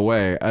walking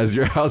away as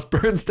your house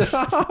burns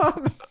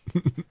down.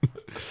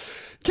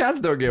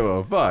 Cats don't give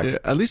a fuck. Yeah,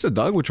 at least a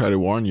dog would try to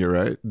warn you,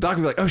 right? Dog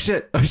would be like, oh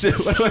shit,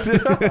 what do I do?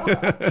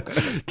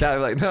 Cat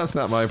would be like, no, it's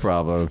not my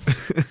problem.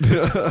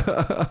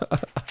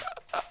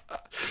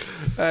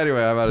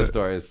 Anyway, I'm out of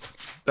stories.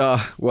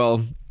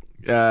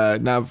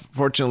 Now,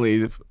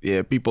 fortunately,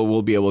 people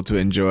will be able to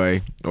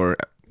enjoy or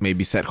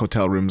maybe set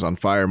hotel rooms on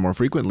fire more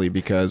frequently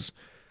because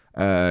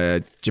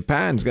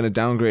Japan's going to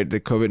downgrade the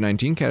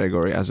COVID-19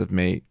 category as of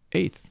May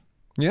 8th.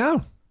 Yeah.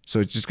 So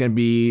it's just going to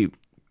be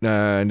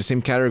in the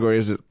same category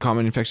as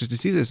common infectious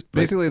diseases.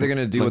 Basically, they're going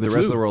to do what the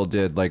rest of the world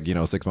did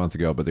 6 months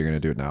ago, but they're going to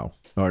do it now.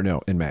 Or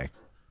no, in May.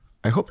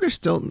 I hope they're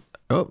still...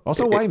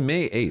 Also, why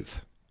May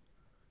 8th?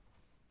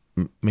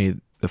 May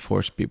the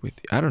force be with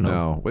you. I don't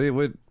know. No,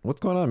 wait,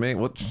 what's going on, May?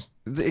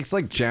 It's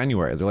like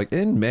January. They're like,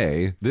 in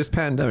May, this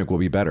pandemic will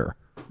be better.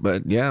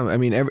 But yeah, I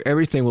mean,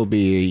 everything will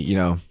be,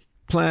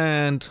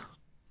 planned,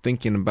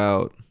 thinking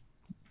about,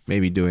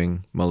 maybe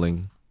doing,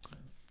 mulling,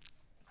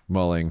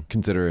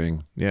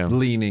 considering,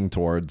 leaning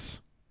towards.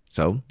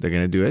 So they're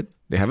going to do it.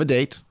 They have a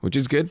date, which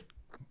is good.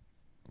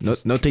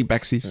 No take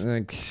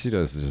backsies. She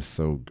does is just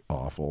so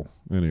awful.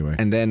 Anyway.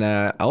 And then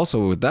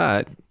also with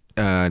that,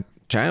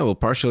 China will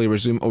partially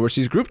resume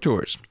overseas group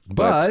tours,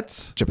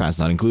 but Japan's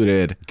not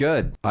included.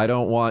 Good. I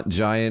don't want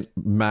giant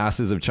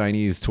masses of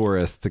Chinese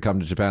tourists to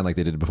come to Japan like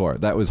they did before.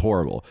 That was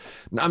horrible.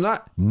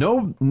 I've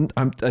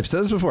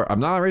said this before. I'm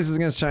not racist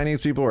against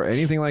Chinese people or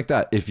anything like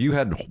that. If you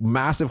had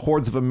massive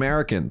hordes of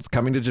Americans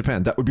coming to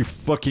Japan, that would be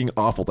fucking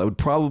awful. That would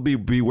probably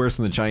be worse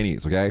than the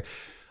Chinese. Okay.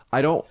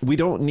 We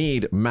don't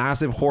need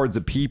massive hordes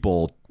of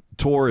people,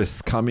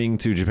 tourists coming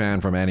to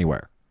Japan from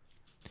anywhere.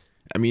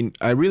 I mean,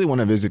 I really want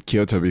to visit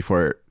Kyoto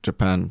before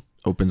Japan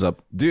opens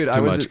up too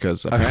much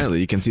because apparently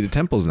you can see the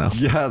temples now.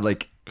 Yeah,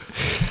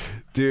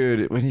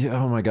 dude,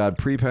 oh my God,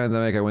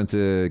 pre-pandemic, I went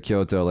to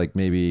Kyoto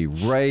maybe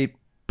right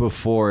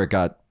before it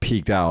got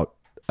peaked out,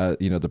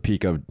 the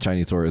peak of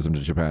Chinese tourism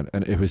to Japan,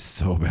 and it was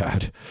so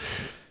bad.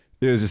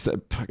 It was just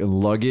fucking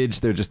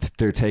luggage. They're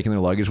taking their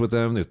luggage with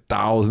them. There's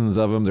thousands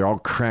of them. They're all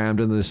crammed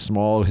into this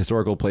small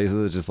historical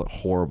places. It's just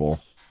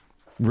horrible.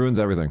 Ruins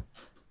everything.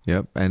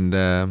 Yep, and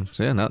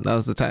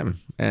now's the time.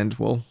 And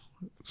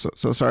so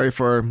sorry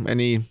for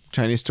any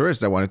Chinese tourists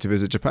that wanted to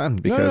visit Japan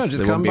because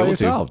just come by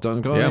yourself.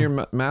 Don't go on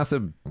your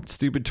massive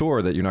stupid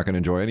tour that you're not going to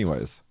enjoy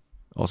anyways.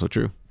 Also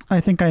true.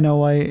 I think I know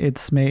why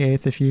it's May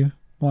 8th. If you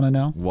want to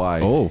know why.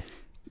 Oh,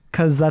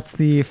 because that's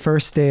the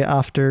first day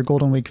after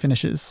Golden Week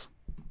finishes.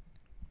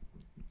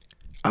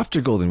 After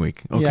Golden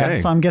Week, okay. Yeah,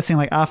 so I'm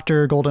guessing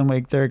after Golden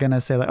Week they're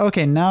gonna say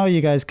okay, now you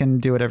guys can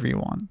do whatever you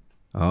want.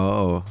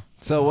 Oh.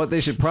 So what they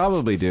should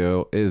probably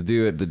do is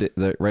do it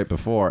the right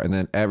before, and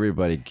then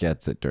everybody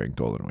gets it during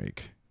Golden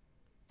Week.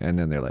 And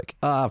then they're like,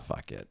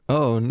 fuck it.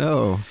 Oh,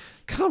 no.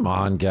 Come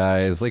on,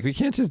 guys. We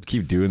can't just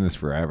keep doing this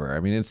forever. I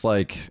mean, it's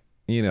like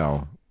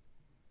I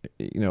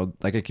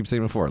keep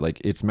saying before,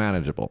 it's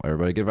manageable.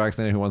 Everybody get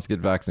vaccinated who wants to get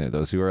vaccinated.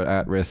 Those who are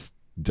at risk,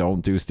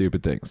 don't do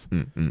stupid things.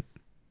 Mm-mm.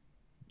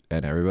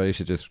 And everybody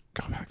should just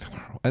go back to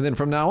normal. And then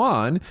from now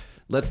on,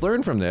 let's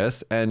learn from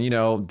this and,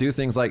 do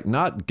things like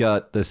not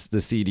gut the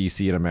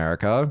CDC in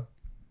America.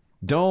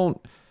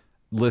 Don't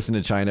listen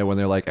to China when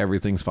they're like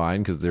everything's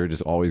fine, because they're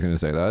just always going to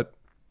say that.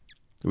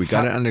 We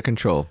got it under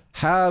control.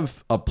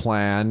 Have a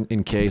plan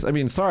in case. I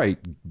mean, sorry,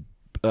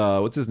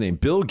 what's his name?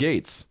 Bill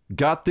Gates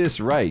got this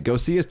right. Go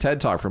see his TED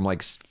Talk from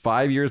like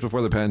 5 years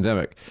before the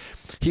pandemic.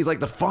 He's like,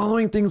 the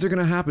following things are going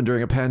to happen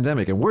during a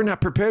pandemic, and we're not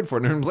prepared for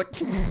it. And I was like,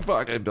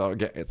 fuck it, Bill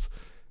Gates.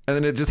 And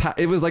then it just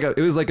it was like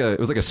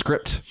a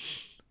script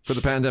for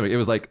the pandemic. It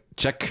was like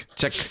check.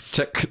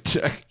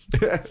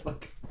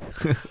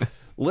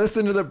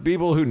 Listen to the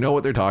people who know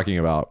what they're talking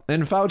about.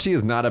 And Fauci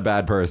is not a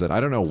bad person. I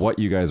don't know what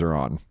you guys are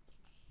on.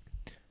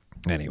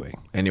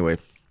 Anyway,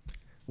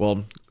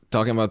 well,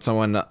 talking about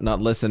someone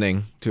not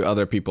listening to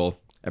other people.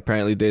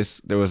 Apparently,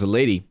 there was a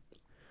lady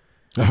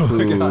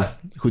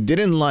who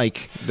didn't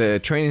like the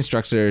train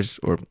instructors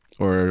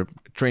or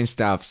train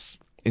staff's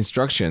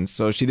instructions,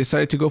 so she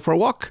decided to go for a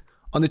walk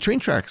on the train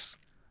tracks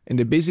in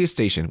the busiest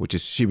station, which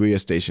is Shibuya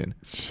Station.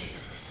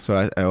 Jesus.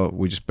 So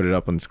we just put it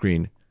up on the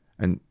screen,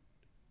 and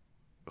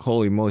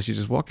holy moly, she's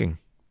just walking.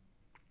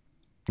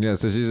 Yeah,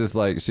 so she just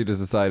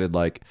decided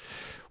like,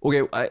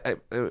 okay, I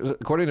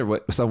according to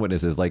what some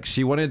witnesses, like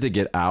she wanted to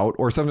get out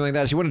or something like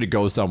that. She wanted to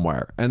go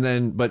somewhere,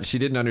 but she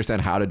didn't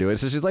understand how to do it.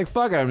 So she's like,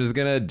 fuck it, I'm just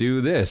gonna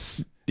do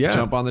this. Yeah,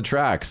 jump on the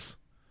tracks.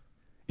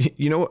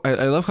 You know,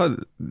 I love how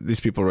these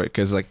people write,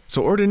 because like,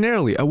 so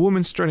ordinarily a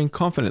woman strutting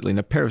confidently in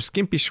a pair of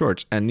skimpy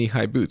shorts and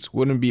knee-high boots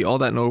wouldn't be all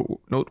that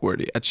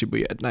noteworthy at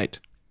Shibuya at night.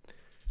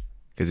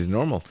 Because it's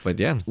normal, but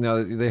yeah.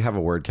 No, they have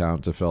a word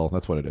count to fill.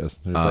 That's what it is.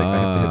 It's like,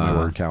 I have to hit my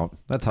word count.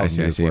 That's how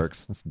news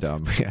works. It's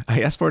dumb. Yeah,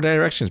 I asked for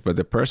directions, but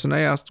the person I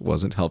asked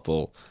wasn't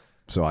helpful.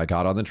 So I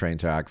got on the train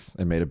tracks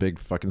and made a big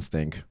fucking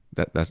stink.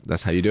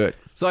 That's how you do it.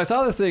 So I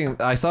saw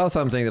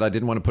something that I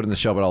didn't want to put in the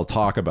show, but I'll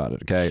talk about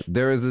it, okay?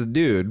 There is this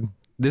dude.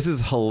 This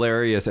is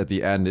hilarious at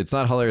the end. It's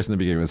not hilarious in the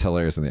beginning, it's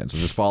hilarious in the end. So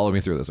just follow me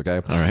through this,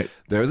 okay? All right.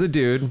 There's a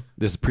dude,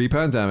 this is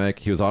pre-pandemic.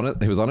 He was on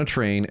a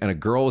train and a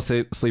girl was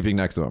sleeping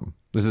next to him.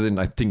 This is in,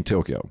 I think,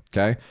 Tokyo,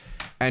 okay?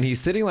 And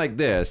he's sitting like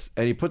this,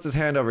 and he puts his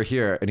hand over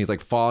here, and he's like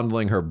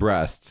fondling her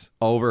breasts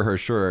over her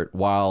shirt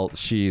while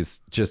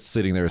she's just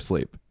sitting there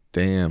asleep.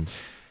 Damn.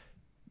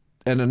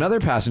 And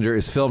another passenger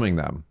is filming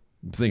them,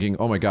 thinking,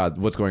 oh my God,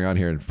 what's going on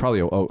here? And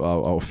probably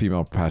a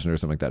female passenger or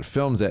something like that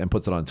films it and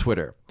puts it on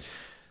Twitter.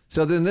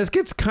 So then this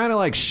gets kind of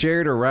like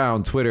shared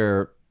around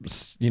Twitter,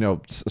 you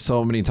know,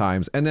 so many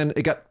times. And then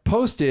it got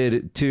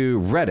posted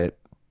to Reddit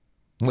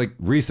like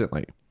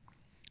recently.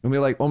 And they're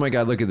like, oh my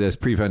God, look at this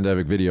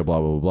pre-pandemic video, blah,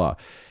 blah, blah, blah.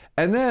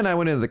 And then I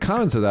went into the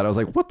comments of that. I was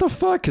like, what the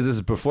fuck? Because this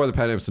is before the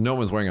pandemic, so no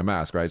one's wearing a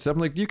mask, right? So I'm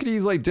like, you could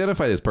easily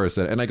identify this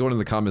person. And I go into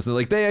the comments and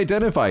they're like, they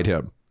identified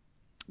him.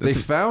 They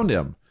found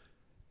him.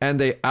 And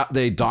they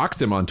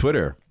doxed him on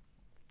Twitter.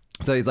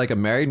 So he's like a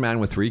married man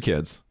with 3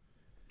 kids.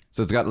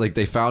 So it's got like,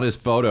 they found his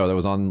photo that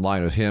was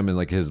online of him and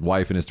like his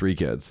wife and his 3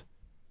 kids.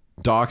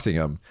 Doxing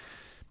him.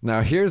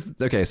 Now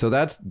so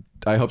that's,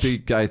 I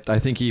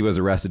think he was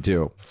arrested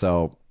too.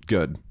 So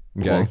good.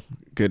 Okay. Well,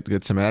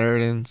 good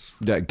Samaritans.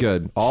 Yeah,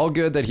 good. All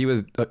good that he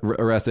was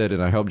arrested,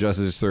 and I hope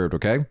justice is served.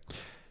 Okay.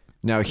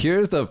 Now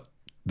here's the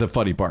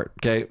funny part.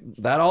 Okay,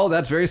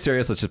 that's very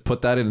serious. Let's just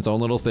put that in its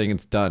own little thing.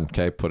 It's done.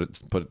 Okay, put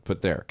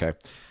it there. Okay.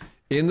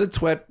 In the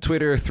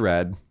Twitter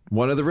thread,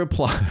 one of the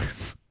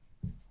replies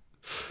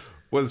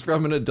was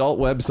from an adult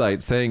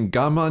website saying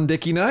 "Gaman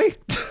dekinai."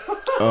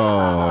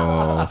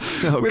 Oh,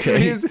 okay. Which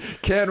means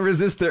can't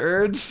resist the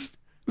urge.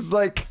 It's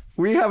like,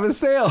 we have a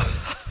sale.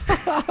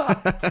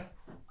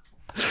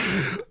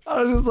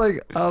 I was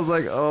like,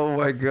 oh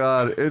my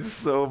God, it's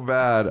so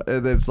bad.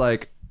 And it's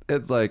like,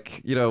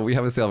 you know, we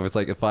have a sale. It's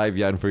like a 5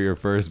 yen for your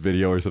first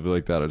video or something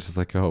like that. It's just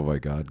like, oh my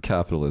God,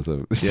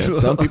 capitalism. Yeah,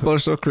 some people are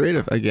so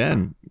creative.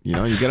 Again, you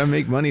know, you gotta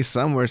make money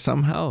somewhere,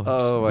 somehow.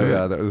 Oh my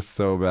God, that was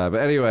so bad.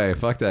 But anyway,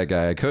 fuck that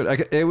guy.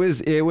 It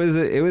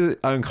was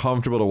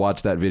uncomfortable to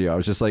watch that video. I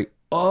was just like,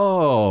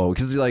 oh,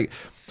 because like,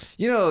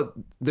 you know,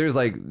 there's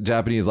like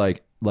Japanese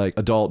like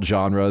adult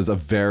genres of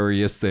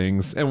various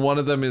things, and one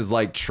of them is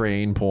like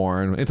train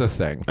porn. It's a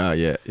thing.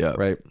 Yeah,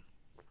 right.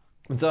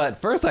 And so at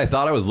first I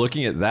thought I was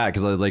looking at that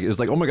because it was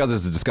like, oh my God,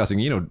 this is disgusting.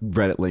 You know,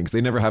 Reddit links, they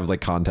never have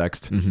like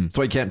context,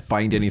 so I can't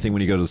find anything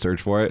when you go to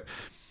search for it.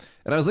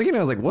 And I was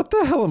like, what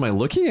the hell am I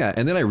looking at?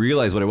 And then I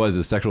realized what it was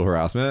is sexual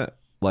harassment,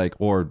 like,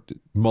 or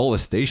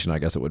molestation, I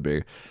guess it would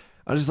be.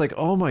 I was just like,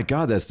 oh my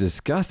God, that's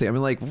disgusting. I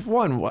mean, like,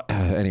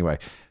 anyway.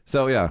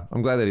 So yeah,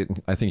 I'm glad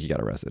that I think he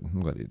got arrested.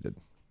 I'm glad he did.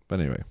 But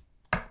anyway.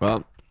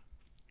 Well,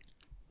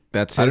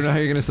 that's I don't know how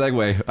you're gonna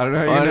segue. I don't know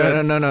how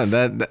you're gonna. No.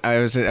 That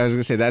I was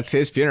gonna say that's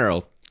his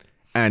funeral,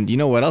 and you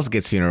know what else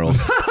gets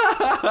funerals?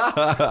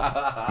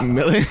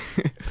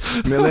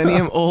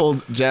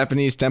 Millennium-old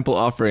Japanese temple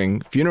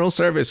offering funeral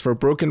service for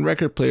broken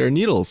record player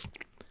Needles.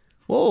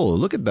 Whoa,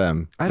 look at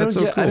them! I don't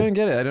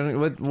get it. I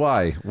don't.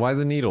 Why? Why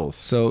the Needles?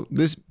 So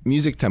this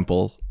music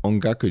temple,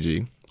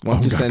 Ongakuji,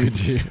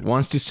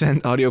 wants to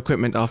send audio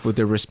equipment off with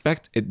the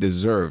respect it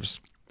deserves.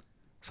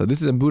 So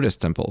this is a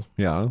Buddhist temple.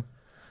 Yeah.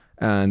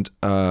 And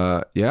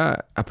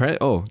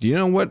apparently, do you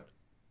know what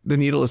the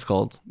needle is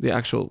called? The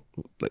actual,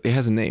 it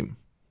has a name.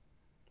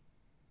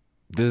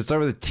 Does it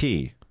start with a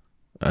T?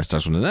 It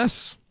starts with an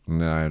S.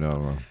 No, I don't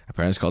know.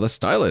 Apparently, it's called a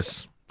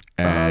stylus,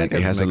 and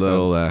it has a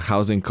little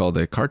housing called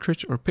a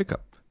cartridge or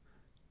pickup.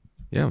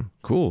 Yeah,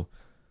 cool.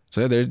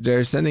 So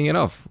they're sending it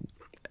off.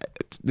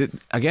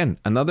 Again,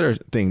 another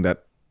thing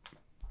that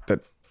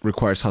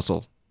requires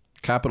hustle.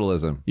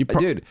 Capitalism.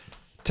 Dude,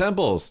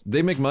 temples,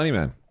 they make money,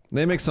 man.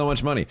 They make so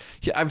much money.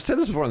 Yeah, I've said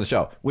this before on the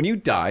show. When you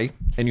die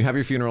and you have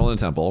your funeral in a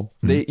temple,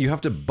 you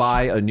have to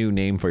buy a new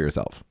name for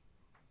yourself.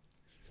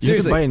 You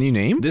have to buy a new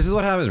name? This is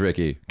what happens,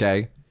 Ricky.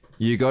 Okay,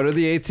 you go to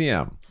the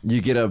ATM,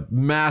 you get a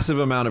massive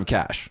amount of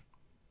cash,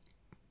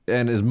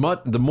 and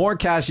the more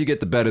cash you get,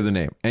 the better the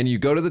name. And you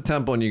go to the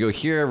temple and you go,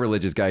 "Here,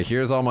 religious guy,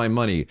 here's all my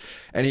money,"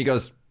 and he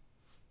goes,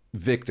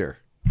 "Victor."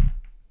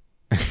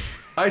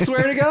 I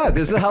swear to God,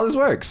 this is how this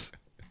works.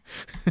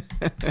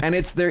 And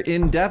it's their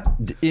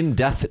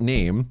in-death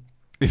name.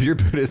 If you're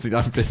Buddhist, I'm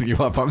pissing you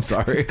off. I'm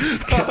sorry.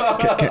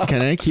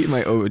 Can I keep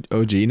my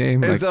OG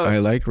name? Like, so, I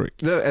like Rick.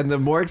 And the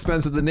more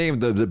expensive the name,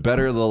 the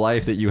better the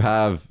life that you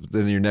have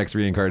in your next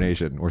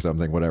reincarnation or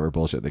something. Whatever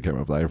bullshit they came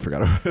up with. I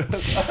forgot.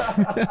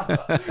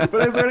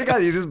 But I swear to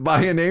God, you just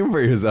buy a name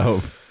for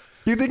yourself.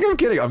 You think I'm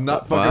kidding? I'm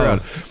not fucking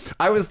around.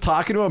 I was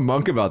talking to a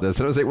monk about this,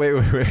 and I was like, wait.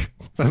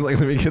 I was like,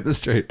 let me get this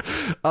straight.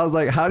 I was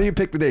like, how do you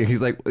pick the name?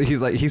 He's like,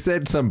 he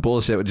said some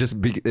bullshit.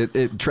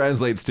 It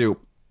translates to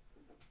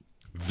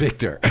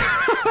Victor.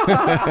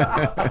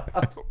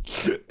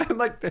 And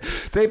like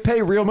they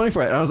pay real money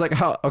for it. And I was like,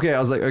 how? Okay, I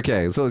was like,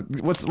 okay. So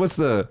what's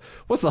the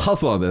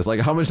hustle on this?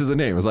 Like, how much is a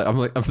name?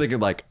 I'm thinking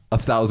like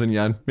 1,000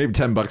 yen, maybe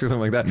 $10 or something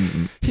like that.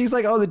 Mm-mm. He's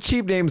like, oh, the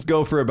cheap names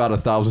go for about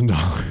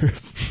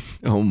 $1,000.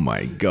 Oh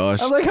my gosh.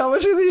 I'm like, how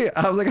much are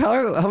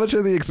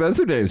the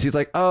expensive names? He's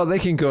like, oh, they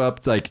can go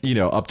up like,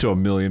 up to $1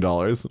 million.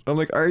 I'm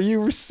like, are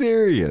you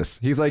serious?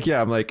 He's like, yeah.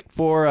 I'm like,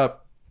 for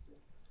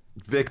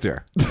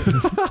Victor.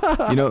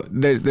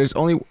 There's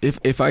only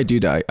if I do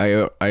die,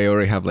 I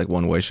already have like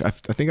one wish. I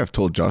think I've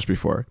told Josh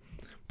before,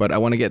 but I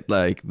want to get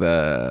like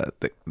the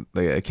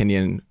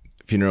Kenyan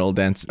funeral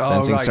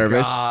dancing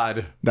service.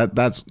 God.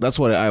 That's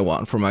what I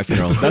want for my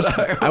funeral.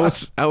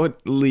 I would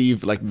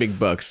leave like big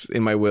bucks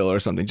in my will or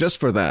something just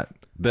for that.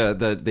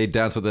 They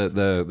dance with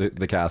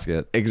the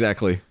casket.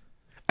 Exactly.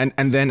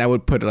 And then I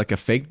would put like a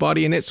fake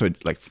body in it, so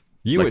it, like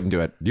you wouldn't do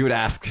it. You would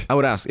ask. I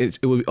would ask.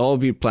 It would all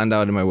be planned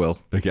out in my will.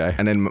 Okay.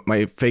 And then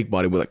my fake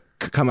body would like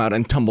come out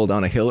and tumble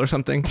down a hill or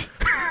something.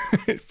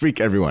 Freak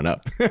everyone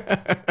up.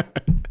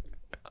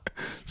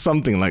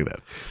 Something like that.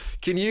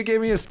 Can you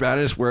give me a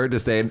Spanish word to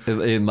say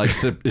in like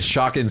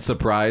shock and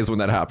surprise when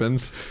that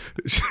happens?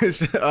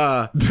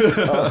 Oh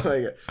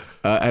my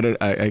God.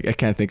 I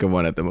can't think of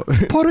one at the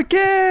moment. ¿Por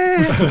qué?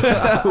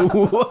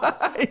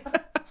 Why?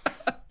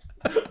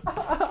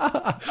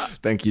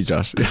 Thank you,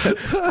 Josh.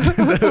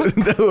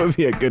 that would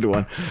be a good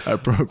one.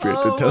 Appropriate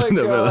to tell them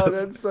about us.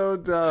 That's so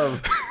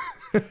dumb.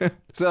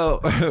 So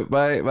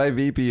my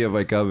VP of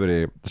my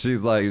company,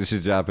 she's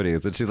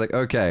Japanese, and she's like,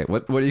 okay,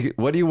 what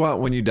do you want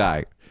when you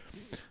die?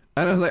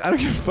 And I was like, I don't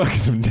give a fuck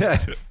because I'm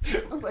dead.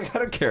 I was like, I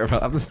don't care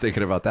about. I'm just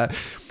thinking about that.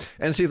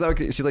 And she's like,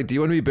 do you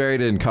want to be buried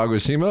in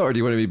Kagoshima or do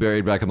you want to be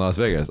buried back in Las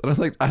Vegas? And I was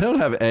like, I don't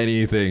have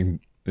anything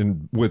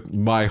with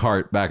my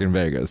heart back in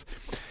Vegas.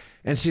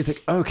 And she's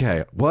like,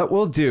 okay, what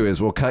we'll do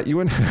is we'll cut you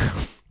in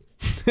half.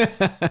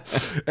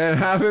 And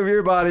half of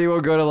your body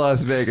will go to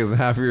Las Vegas and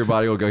half of your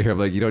body will go here. I'm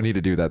like, you don't need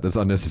to do that. That's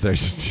unnecessary.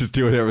 Just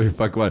do whatever you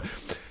fuck want.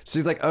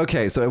 She's like,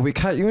 okay, so if we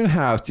cut you in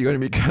half, do you want to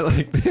be cut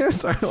like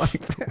this or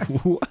like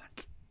this? What?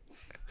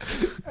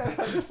 And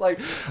I'm just like,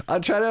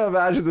 I'm trying to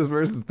imagine this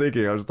person's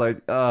thinking. I'm just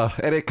like,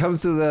 and it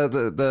comes to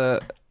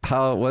the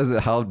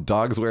how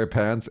dogs wear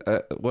pants.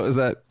 What is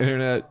that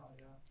internet?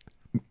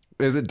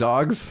 Is it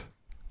dogs?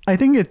 I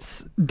think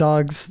it's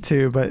dogs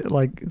too, but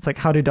like it's like,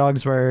 how do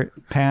dogs wear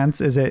pants?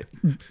 Is it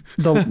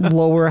the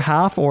lower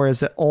half or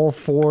is it all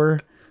four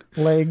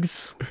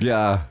legs?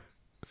 Yeah,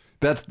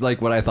 that's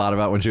like what I thought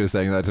about when she was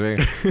saying that to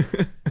me.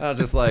 I was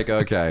just like,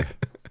 okay,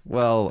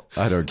 well,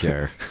 I don't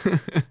care.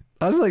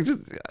 I was like,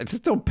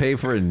 just don't pay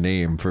for a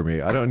name for me.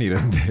 I don't need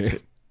a name.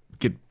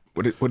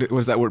 What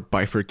was that word?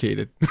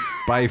 Bifurcated.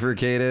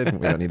 Bifurcated.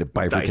 We don't need to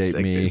bifurcate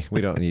Dissected. Me. We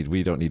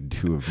don't need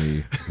two of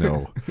me.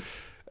 No.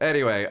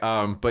 Anyway,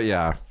 but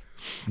yeah,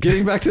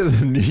 getting back to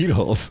the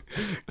needles.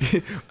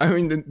 I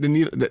mean,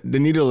 the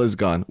needle is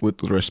gone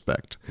with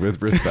respect.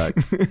 With respect.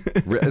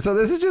 So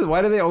this is just,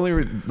 why do they only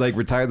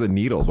retire the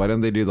needles? Why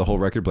don't they do the whole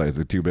record player? Is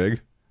it too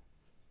big?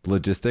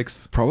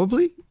 Logistics?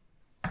 Probably.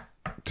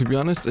 To be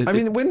honest,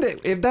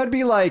 if that'd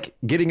be like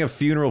getting a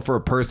funeral for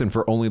a person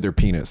for only their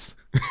penis,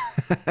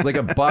 like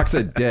a box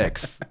of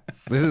dicks.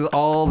 This is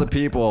all the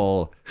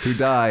people who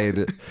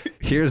died.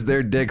 Here's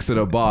their dicks in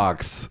a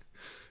box.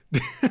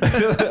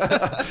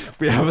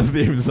 We have a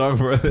theme song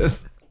for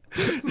this.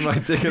 It's my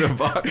dick in a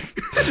box.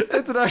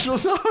 It's an actual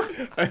song.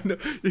 I know.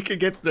 You could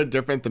get the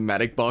different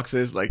thematic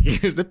boxes. Like,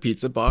 here's the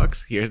pizza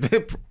box. Here's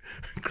the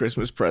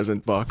Christmas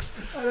present box.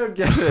 I don't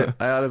get it.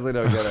 I honestly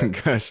don't get it.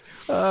 Oh, gosh.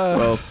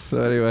 Well,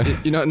 so anyway.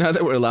 Now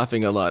that we're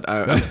laughing a lot,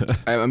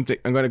 I'm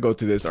going to go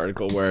to this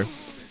article where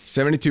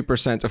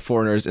 72% of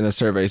foreigners in a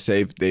survey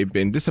say they've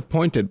been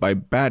disappointed by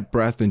bad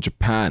breath in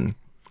Japan.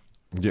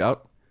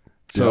 Yep.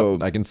 So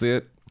I can see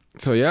it.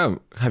 So yeah,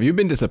 have you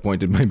been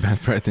disappointed by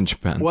bad breath in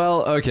Japan?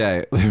 Well,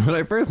 okay. When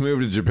I first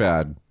moved to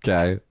Japan,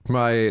 okay,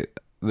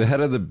 the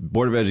head of the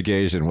board of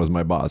education was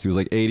my boss. He was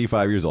like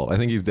 85 years old. I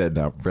think he's dead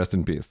now. Rest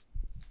in peace.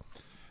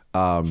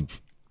 You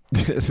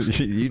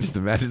just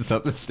imagine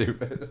something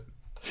stupid.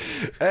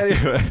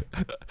 Anyway,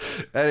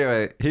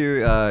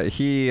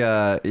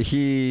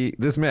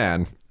 this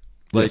man,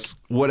 like, yes.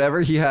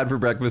 Whatever he had for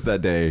breakfast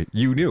that day,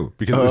 you knew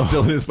because it was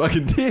still in his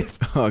fucking teeth.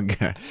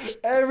 Okay.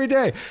 Every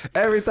day,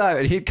 every time.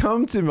 And he'd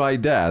come to my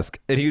desk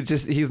and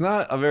he's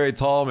not a very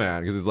tall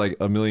man because he's like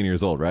a million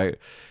years old, right?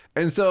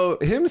 And so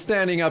him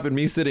standing up and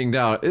me sitting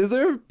down is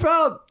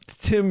about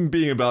him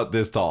being about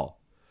this tall.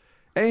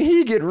 And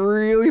he'd get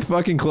really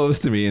fucking close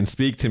to me and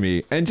speak to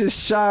me and just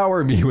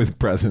shower me with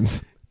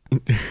presents.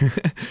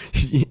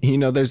 You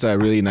know, there's a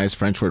really nice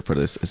French word for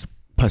this. It's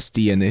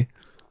pastillonner.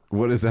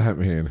 What does that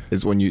mean?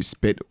 It's when you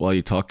spit while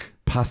you talk.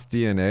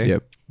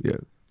 Pastillonner?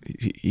 Yep.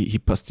 He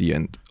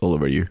pastilloned all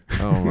over you.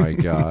 Oh my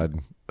God.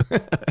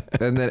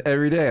 And then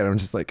every day, and I'm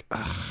just like,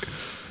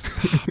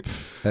 stop.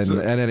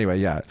 And anyway,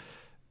 yeah.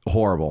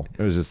 Horrible.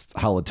 It was just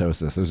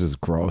halitosis. It was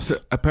just gross. So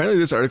apparently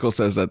this article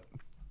says that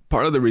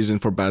part of the reason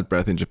for bad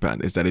breath in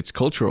Japan is that it's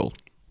cultural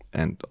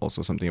and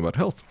also something about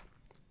health.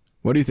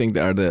 What do you think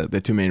are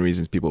the two main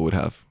reasons people would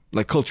have,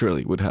 like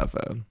culturally would have?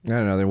 I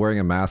don't know. They're wearing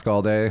a mask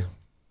all day,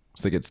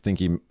 so they get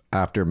stinky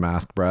after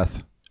mask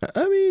breath.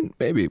 I mean,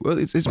 maybe. Well,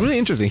 it's really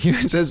interesting. Here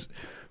it says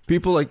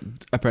people like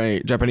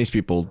apparently Japanese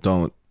people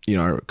don't,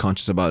 are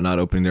conscious about not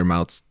opening their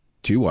mouths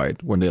too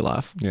wide when they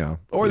laugh. Yeah.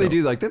 Or they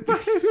do like that.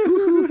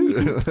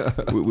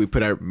 we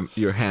put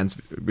your hands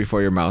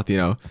before your mouth,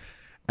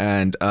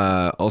 and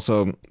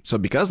also, so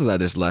because of that,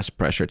 there's less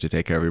pressure to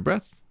take care of your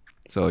breath.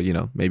 So,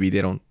 maybe they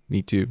don't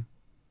need to.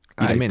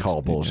 I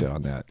call bullshit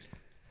on that.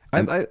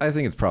 I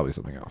think it's probably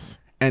something else.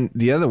 And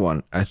the other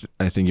one, I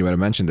think you might have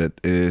mentioned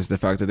it, is the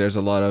fact that there's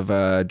a lot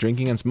of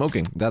drinking and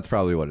smoking. That's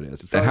probably what it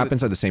is. That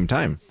happens at the same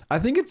time. I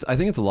think it's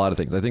a lot of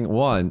things. I think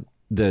one,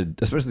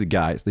 especially the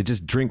guys, they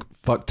just drink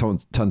fuck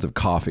tons of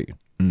coffee.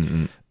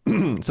 Mm-hmm.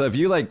 So if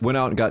you like went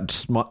out and got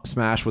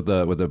smashed with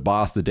the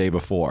boss the day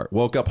before,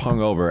 woke up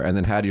hungover, and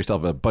then had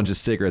yourself a bunch of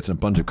cigarettes and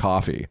a bunch of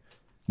coffee,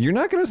 you're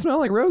not gonna smell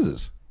like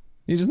roses.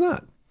 You're just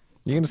not.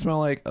 You're gonna smell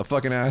like a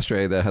fucking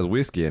ashtray that has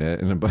whiskey in it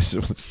and a bunch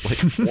of just like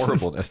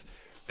horribleness.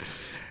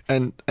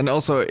 And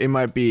also it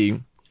might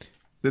be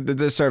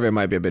the survey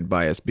might be a bit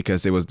biased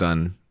because it was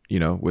done,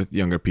 with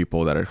younger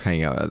people that are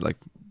hanging out at like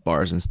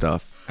bars and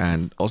stuff,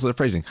 and also the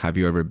phrasing, have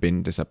you ever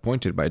been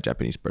disappointed by a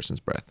Japanese person's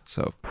breath?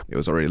 So it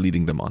was already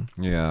leading them on.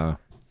 Yeah.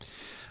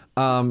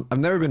 I've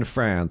never been to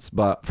France,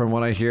 but from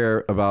what I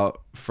hear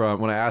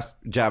from when I ask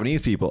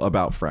Japanese people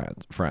about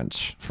France,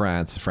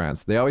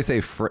 they always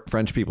say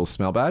French people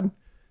smell bad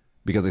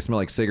because they smell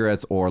like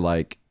cigarettes or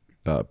like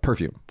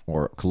perfume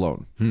or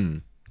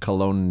cologne.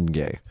 Cologne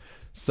gay.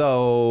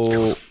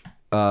 So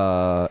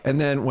and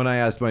then when I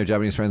asked my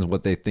Japanese friends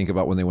what they think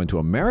about when they went to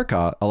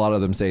America, a lot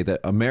of them say that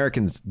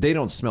Americans, they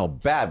don't smell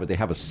bad, but they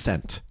have a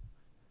scent.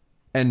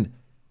 And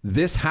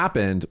this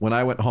happened when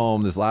I went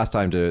home this last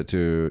time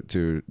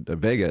to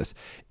Vegas.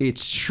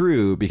 It's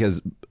true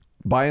because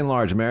by and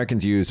large,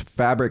 Americans use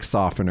fabric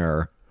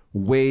softener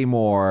way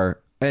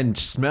more and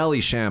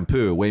smelly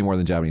shampoo way more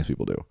than Japanese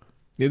people do.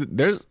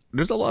 There's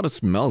a lot of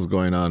smells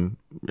going on,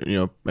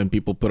 and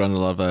people put on a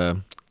lot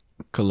of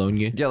cologne.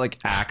 Yeah, like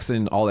Axe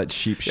and all that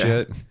cheap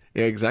shit.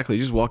 Yeah, exactly.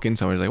 You just walk in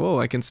somewhere, it's like, whoa,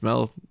 I can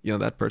smell,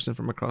 that person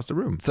from across the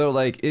room. So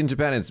like in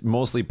Japan, it's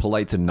mostly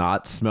polite to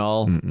not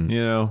smell,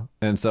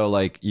 and so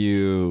like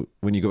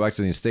when you go back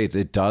to the States,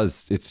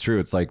 it's true.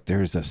 It's like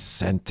there's a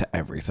scent to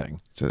everything.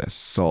 So that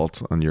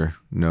salt on your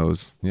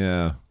nose.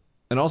 Yeah.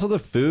 And also the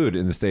food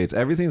in the States,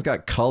 everything's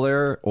got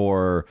color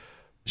or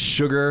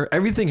sugar.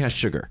 Everything has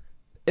sugar.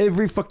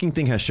 Every fucking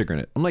thing has sugar in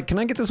it. I'm like, can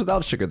I get this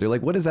without sugar? They're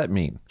like, what does that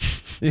mean?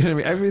 You know what I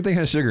mean? Everything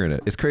has sugar in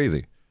it. It's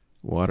crazy.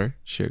 Water,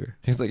 sugar.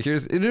 He's like,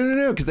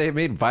 no, because they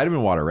made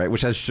vitamin water, right?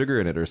 Which has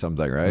sugar in it or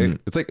something, right?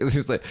 It's like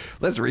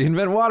let's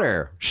reinvent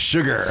water.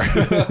 Sugar.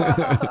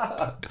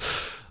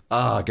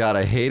 Oh, God,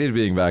 I hated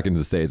being back in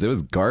the States. It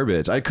was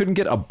garbage. I couldn't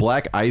get a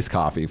black iced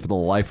coffee for the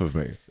life of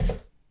me.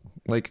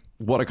 Like,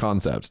 what a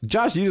concept.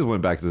 Josh, you just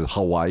went back to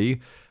Hawaii.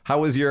 How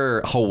was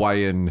your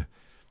Hawaiian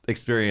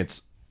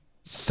experience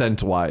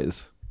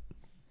scent-wise?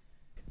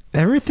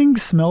 Everything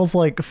smells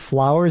like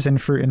flowers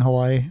and fruit in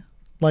Hawaii.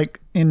 Like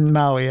in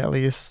Maui, at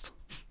least.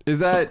 Is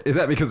that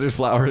because there's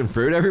flower and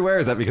fruit everywhere?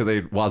 Is that because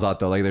they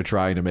wazato, like they're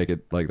trying to make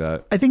it like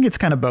that? I think it's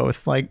kind of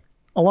both. Like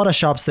a lot of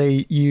shops,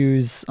 they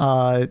use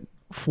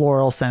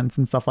floral scents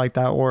and stuff like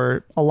that,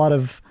 or a lot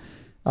of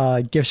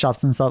gift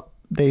shops and stuff,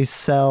 they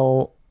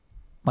sell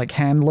like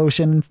hand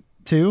lotion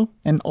too,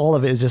 and all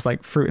of it is just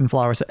like fruit and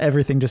flower. So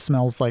everything just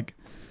smells like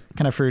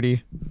kind of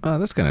fruity. Oh,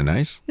 that's kind of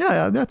nice.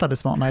 Yeah, I thought it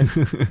smelled nice.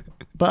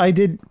 But I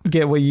did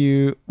get what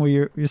you're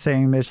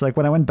saying, Mitch. Like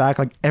when I went back,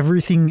 like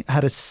everything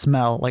had a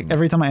smell. Like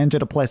every time I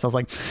entered a place, I was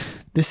like,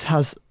 this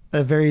has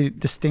a very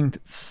distinct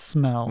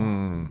smell.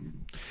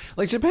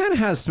 Like Japan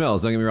has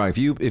smells. Don't get me wrong.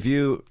 If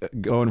you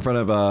go in front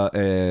of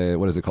a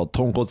what is it called,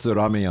 tonkotsu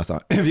ramen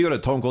yasan. If you go to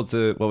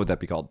tonkotsu, what would that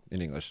be called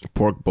in English?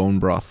 Pork bone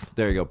broth.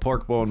 There you go,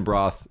 pork bone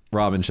broth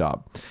ramen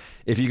shop.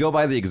 If you go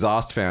by the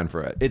exhaust fan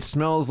for it, it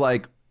smells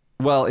like,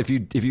 well, if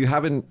you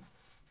haven't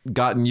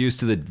gotten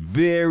used to the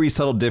very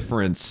subtle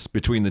difference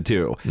between the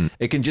two,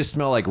 it can just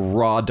smell like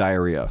raw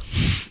diarrhea.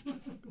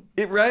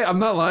 Right? I'm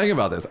not lying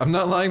about this. And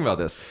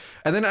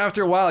then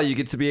after a while, you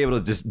get to be able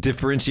to just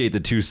differentiate the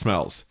two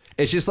smells.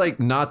 It's just like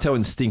natto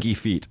and stinky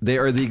feet. They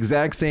are the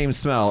exact same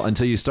smell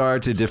until you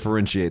start to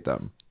differentiate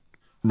them.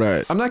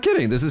 Right. I'm not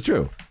kidding. This is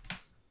true.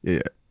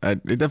 Yeah.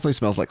 It definitely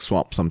smells like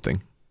swamp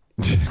something.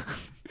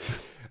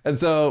 And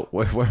so,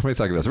 what am I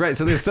talking about? Right,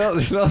 so there's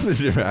smells in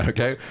Japan,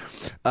 okay?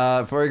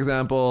 For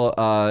example,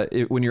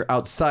 when you're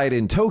outside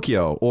in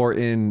Tokyo or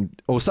in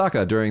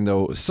Osaka during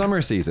the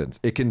summer seasons,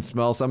 it can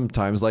smell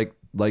sometimes like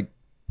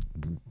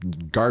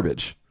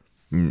garbage,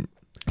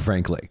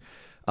 frankly.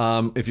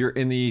 If you're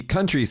in the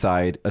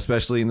countryside,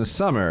 especially in the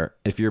summer,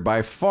 if you're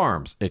by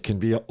farms, it can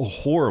be a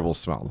horrible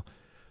smell.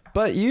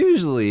 But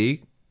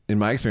usually, in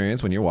my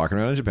experience, when you're walking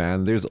around in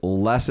Japan, there's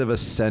less of a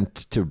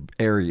scent to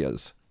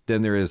areas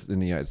than there is in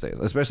the United States,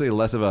 especially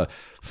less of a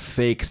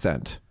fake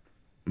scent,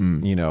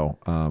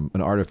 an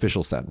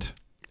artificial scent.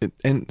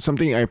 And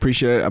something I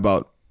appreciate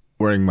about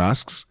wearing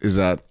masks is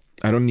that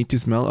I don't need to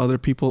smell other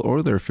people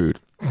or their food.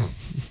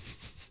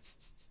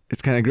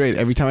 It's kind of great.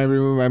 Every time I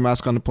remove my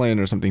mask on the plane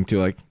or something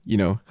to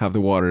have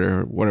the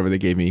water or whatever they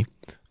gave me,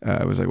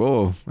 I was like,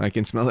 whoa, I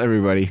can smell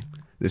everybody.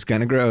 This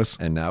kind of gross.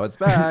 And now it's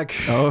back.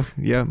 Oh,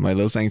 yeah, my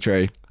little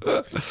sanctuary.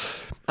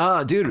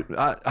 Dude,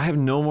 I have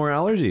no more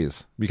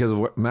allergies because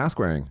of mask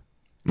wearing.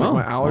 Oh,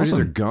 my allergies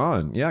awesome. are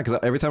gone. Yeah, because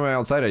every time I'm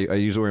outside, I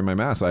usually wear my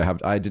mask. So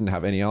I didn't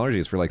have any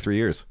allergies for like 3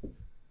 years.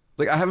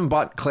 Like I haven't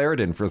bought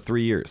Claritin for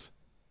 3 years.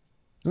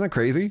 Isn't that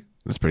crazy?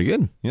 That's pretty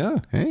good. Yeah.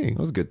 Hey, that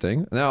was a good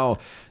thing. Now,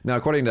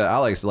 according to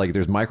Alex, like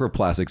there's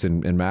microplastics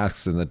in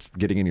masks, and that's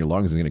getting in your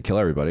lungs is going to kill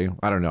everybody.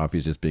 I don't know if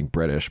he's just being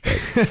British,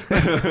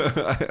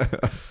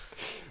 but.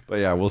 But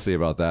yeah, we'll see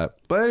about that.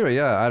 But anyway,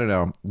 yeah, I don't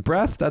know.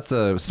 Breath, that's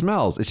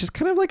smells. It's just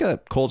kind of like a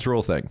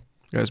cultural thing.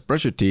 Guys,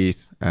 brush your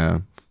teeth,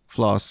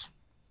 floss,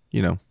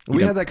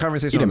 We had that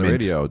conversation on the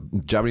radio.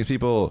 Japanese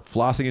people,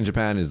 flossing in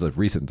Japan is a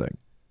recent thing.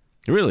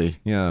 Really?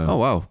 Yeah. Oh,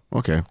 wow.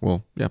 Okay.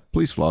 Well, yeah,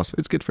 please floss.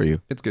 It's good for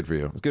you. It's good for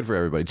you. It's good for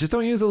everybody. Just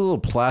don't use the little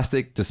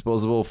plastic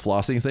disposable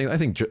flossing things. I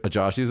think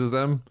Josh uses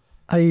them.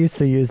 I used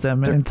to use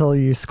them until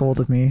you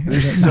scolded me.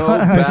 They're so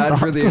bad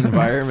for the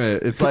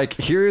environment. It's like,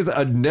 here's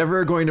a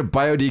never going to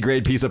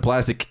biodegrade piece of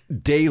plastic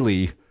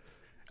daily.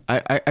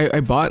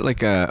 I bought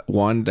like a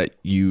one that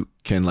you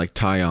can like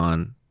tie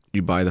on.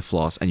 You buy the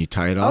floss and you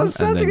tie it on. Oh,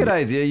 that's a good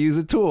idea. Use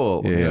a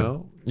tool. Yeah.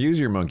 Use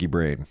your monkey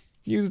brain.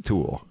 Use a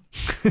tool.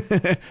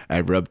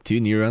 I rubbed 2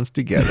 neurons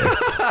together.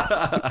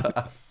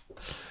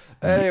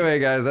 Anyway,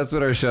 guys, that's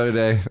been our show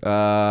today.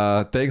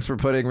 Thanks for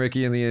putting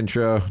Ricky in the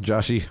intro,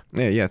 Joshy.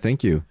 Yeah,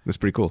 thank you. That's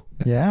pretty cool.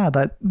 Yeah,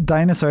 that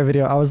dinosaur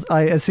video.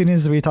 I as soon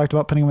as we talked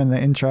about putting him in the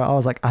intro, I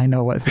was like, I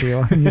know what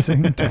video I'm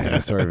using.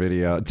 Dinosaur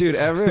video, dude.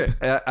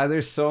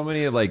 There's so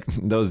many like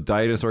those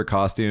dinosaur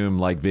costume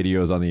like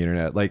videos on the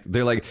internet. Like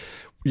they're like,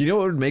 you know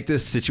what would make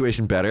this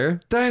situation better?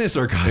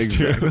 Dinosaur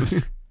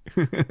costumes.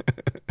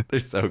 They're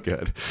so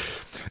good.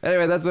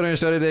 Anyway, that's been our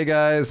show today,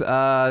 guys.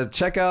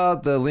 Check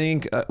out the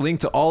link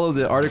to all of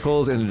the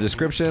articles in the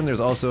description. There's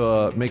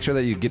also make sure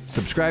that you get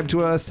subscribed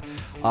to us.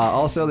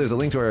 Also, there's a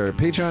link to our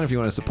Patreon if you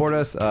want to support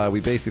us. We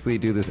basically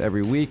do this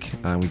every week.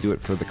 We do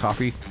it for the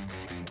coffee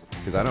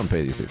because I don't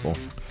pay these people.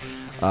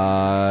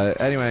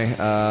 Anyway,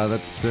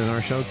 that's been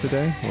our show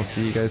today. We'll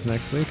see you guys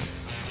next week.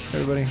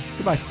 Everybody,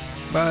 goodbye.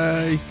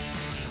 Bye.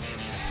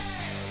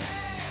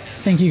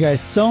 Thank you guys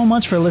so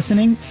much for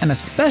listening, and a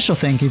special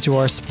thank you to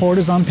our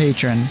supporters on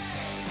Patreon: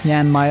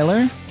 Jan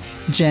Myler,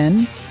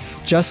 Jen,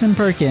 Justin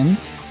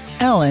Perkins,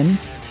 Ellen,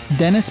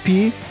 Dennis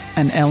P,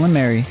 and Ellen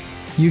Mary.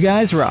 You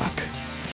guys rock.